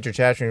Back to the Future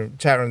chat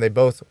room, they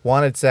both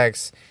wanted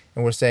sex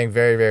and were saying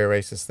very, very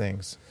racist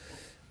things.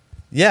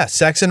 Yeah,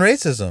 sex and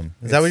racism.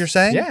 Is that what you're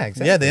saying? Yeah,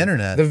 exactly. Yeah, the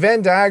internet. The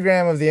Venn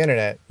diagram of the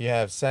internet. You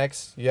have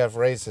sex, you have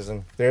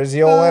racism. There's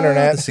the old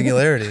internet. The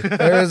singularity.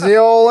 There's the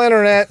old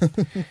internet.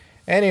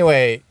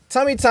 Anyway,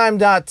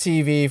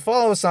 TummyTime.tv.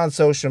 Follow us on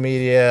social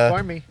media.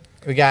 For me.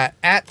 We got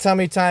at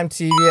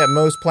TummyTimeTV at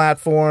most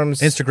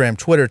platforms. Instagram,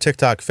 Twitter,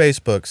 TikTok,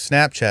 Facebook,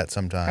 Snapchat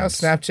sometimes. How's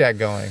Snapchat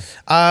going?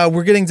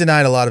 We're getting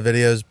denied a lot of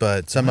videos,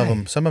 but some of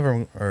them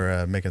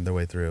are making their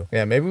way through.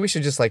 Yeah, maybe we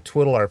should just like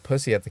twiddle our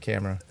pussy at the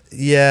camera.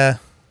 Yeah.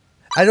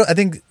 I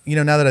think,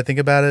 now that I think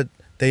about it,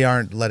 they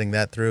aren't letting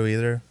that through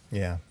either.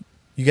 Yeah.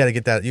 You got to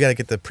get that. You got to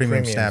get the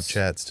premium Premiums.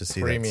 Snapchats to see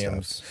Premiums.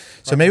 that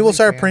stuff. So maybe we'll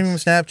start a OnlyFans. premium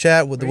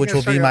Snapchat, which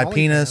will start be your my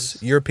penis,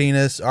 OnlyFans? your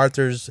penis,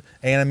 Arthur's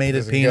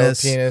animated There's a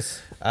penis. goat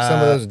penis.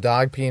 Some of those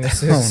dog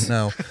penises. Oh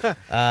no.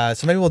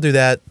 So maybe we'll do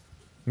that.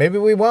 Maybe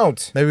we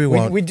won't. Maybe we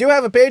won't. We do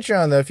have a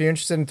Patreon, though, if you're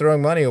interested in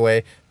throwing money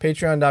away.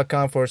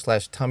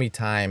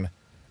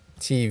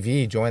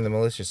 Patreon.com/TummyTimeTV. Join the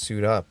militia,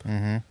 suit up.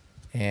 Mm-hmm.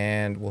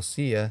 And we'll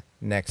see you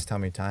next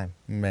Tummy Time.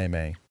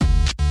 May.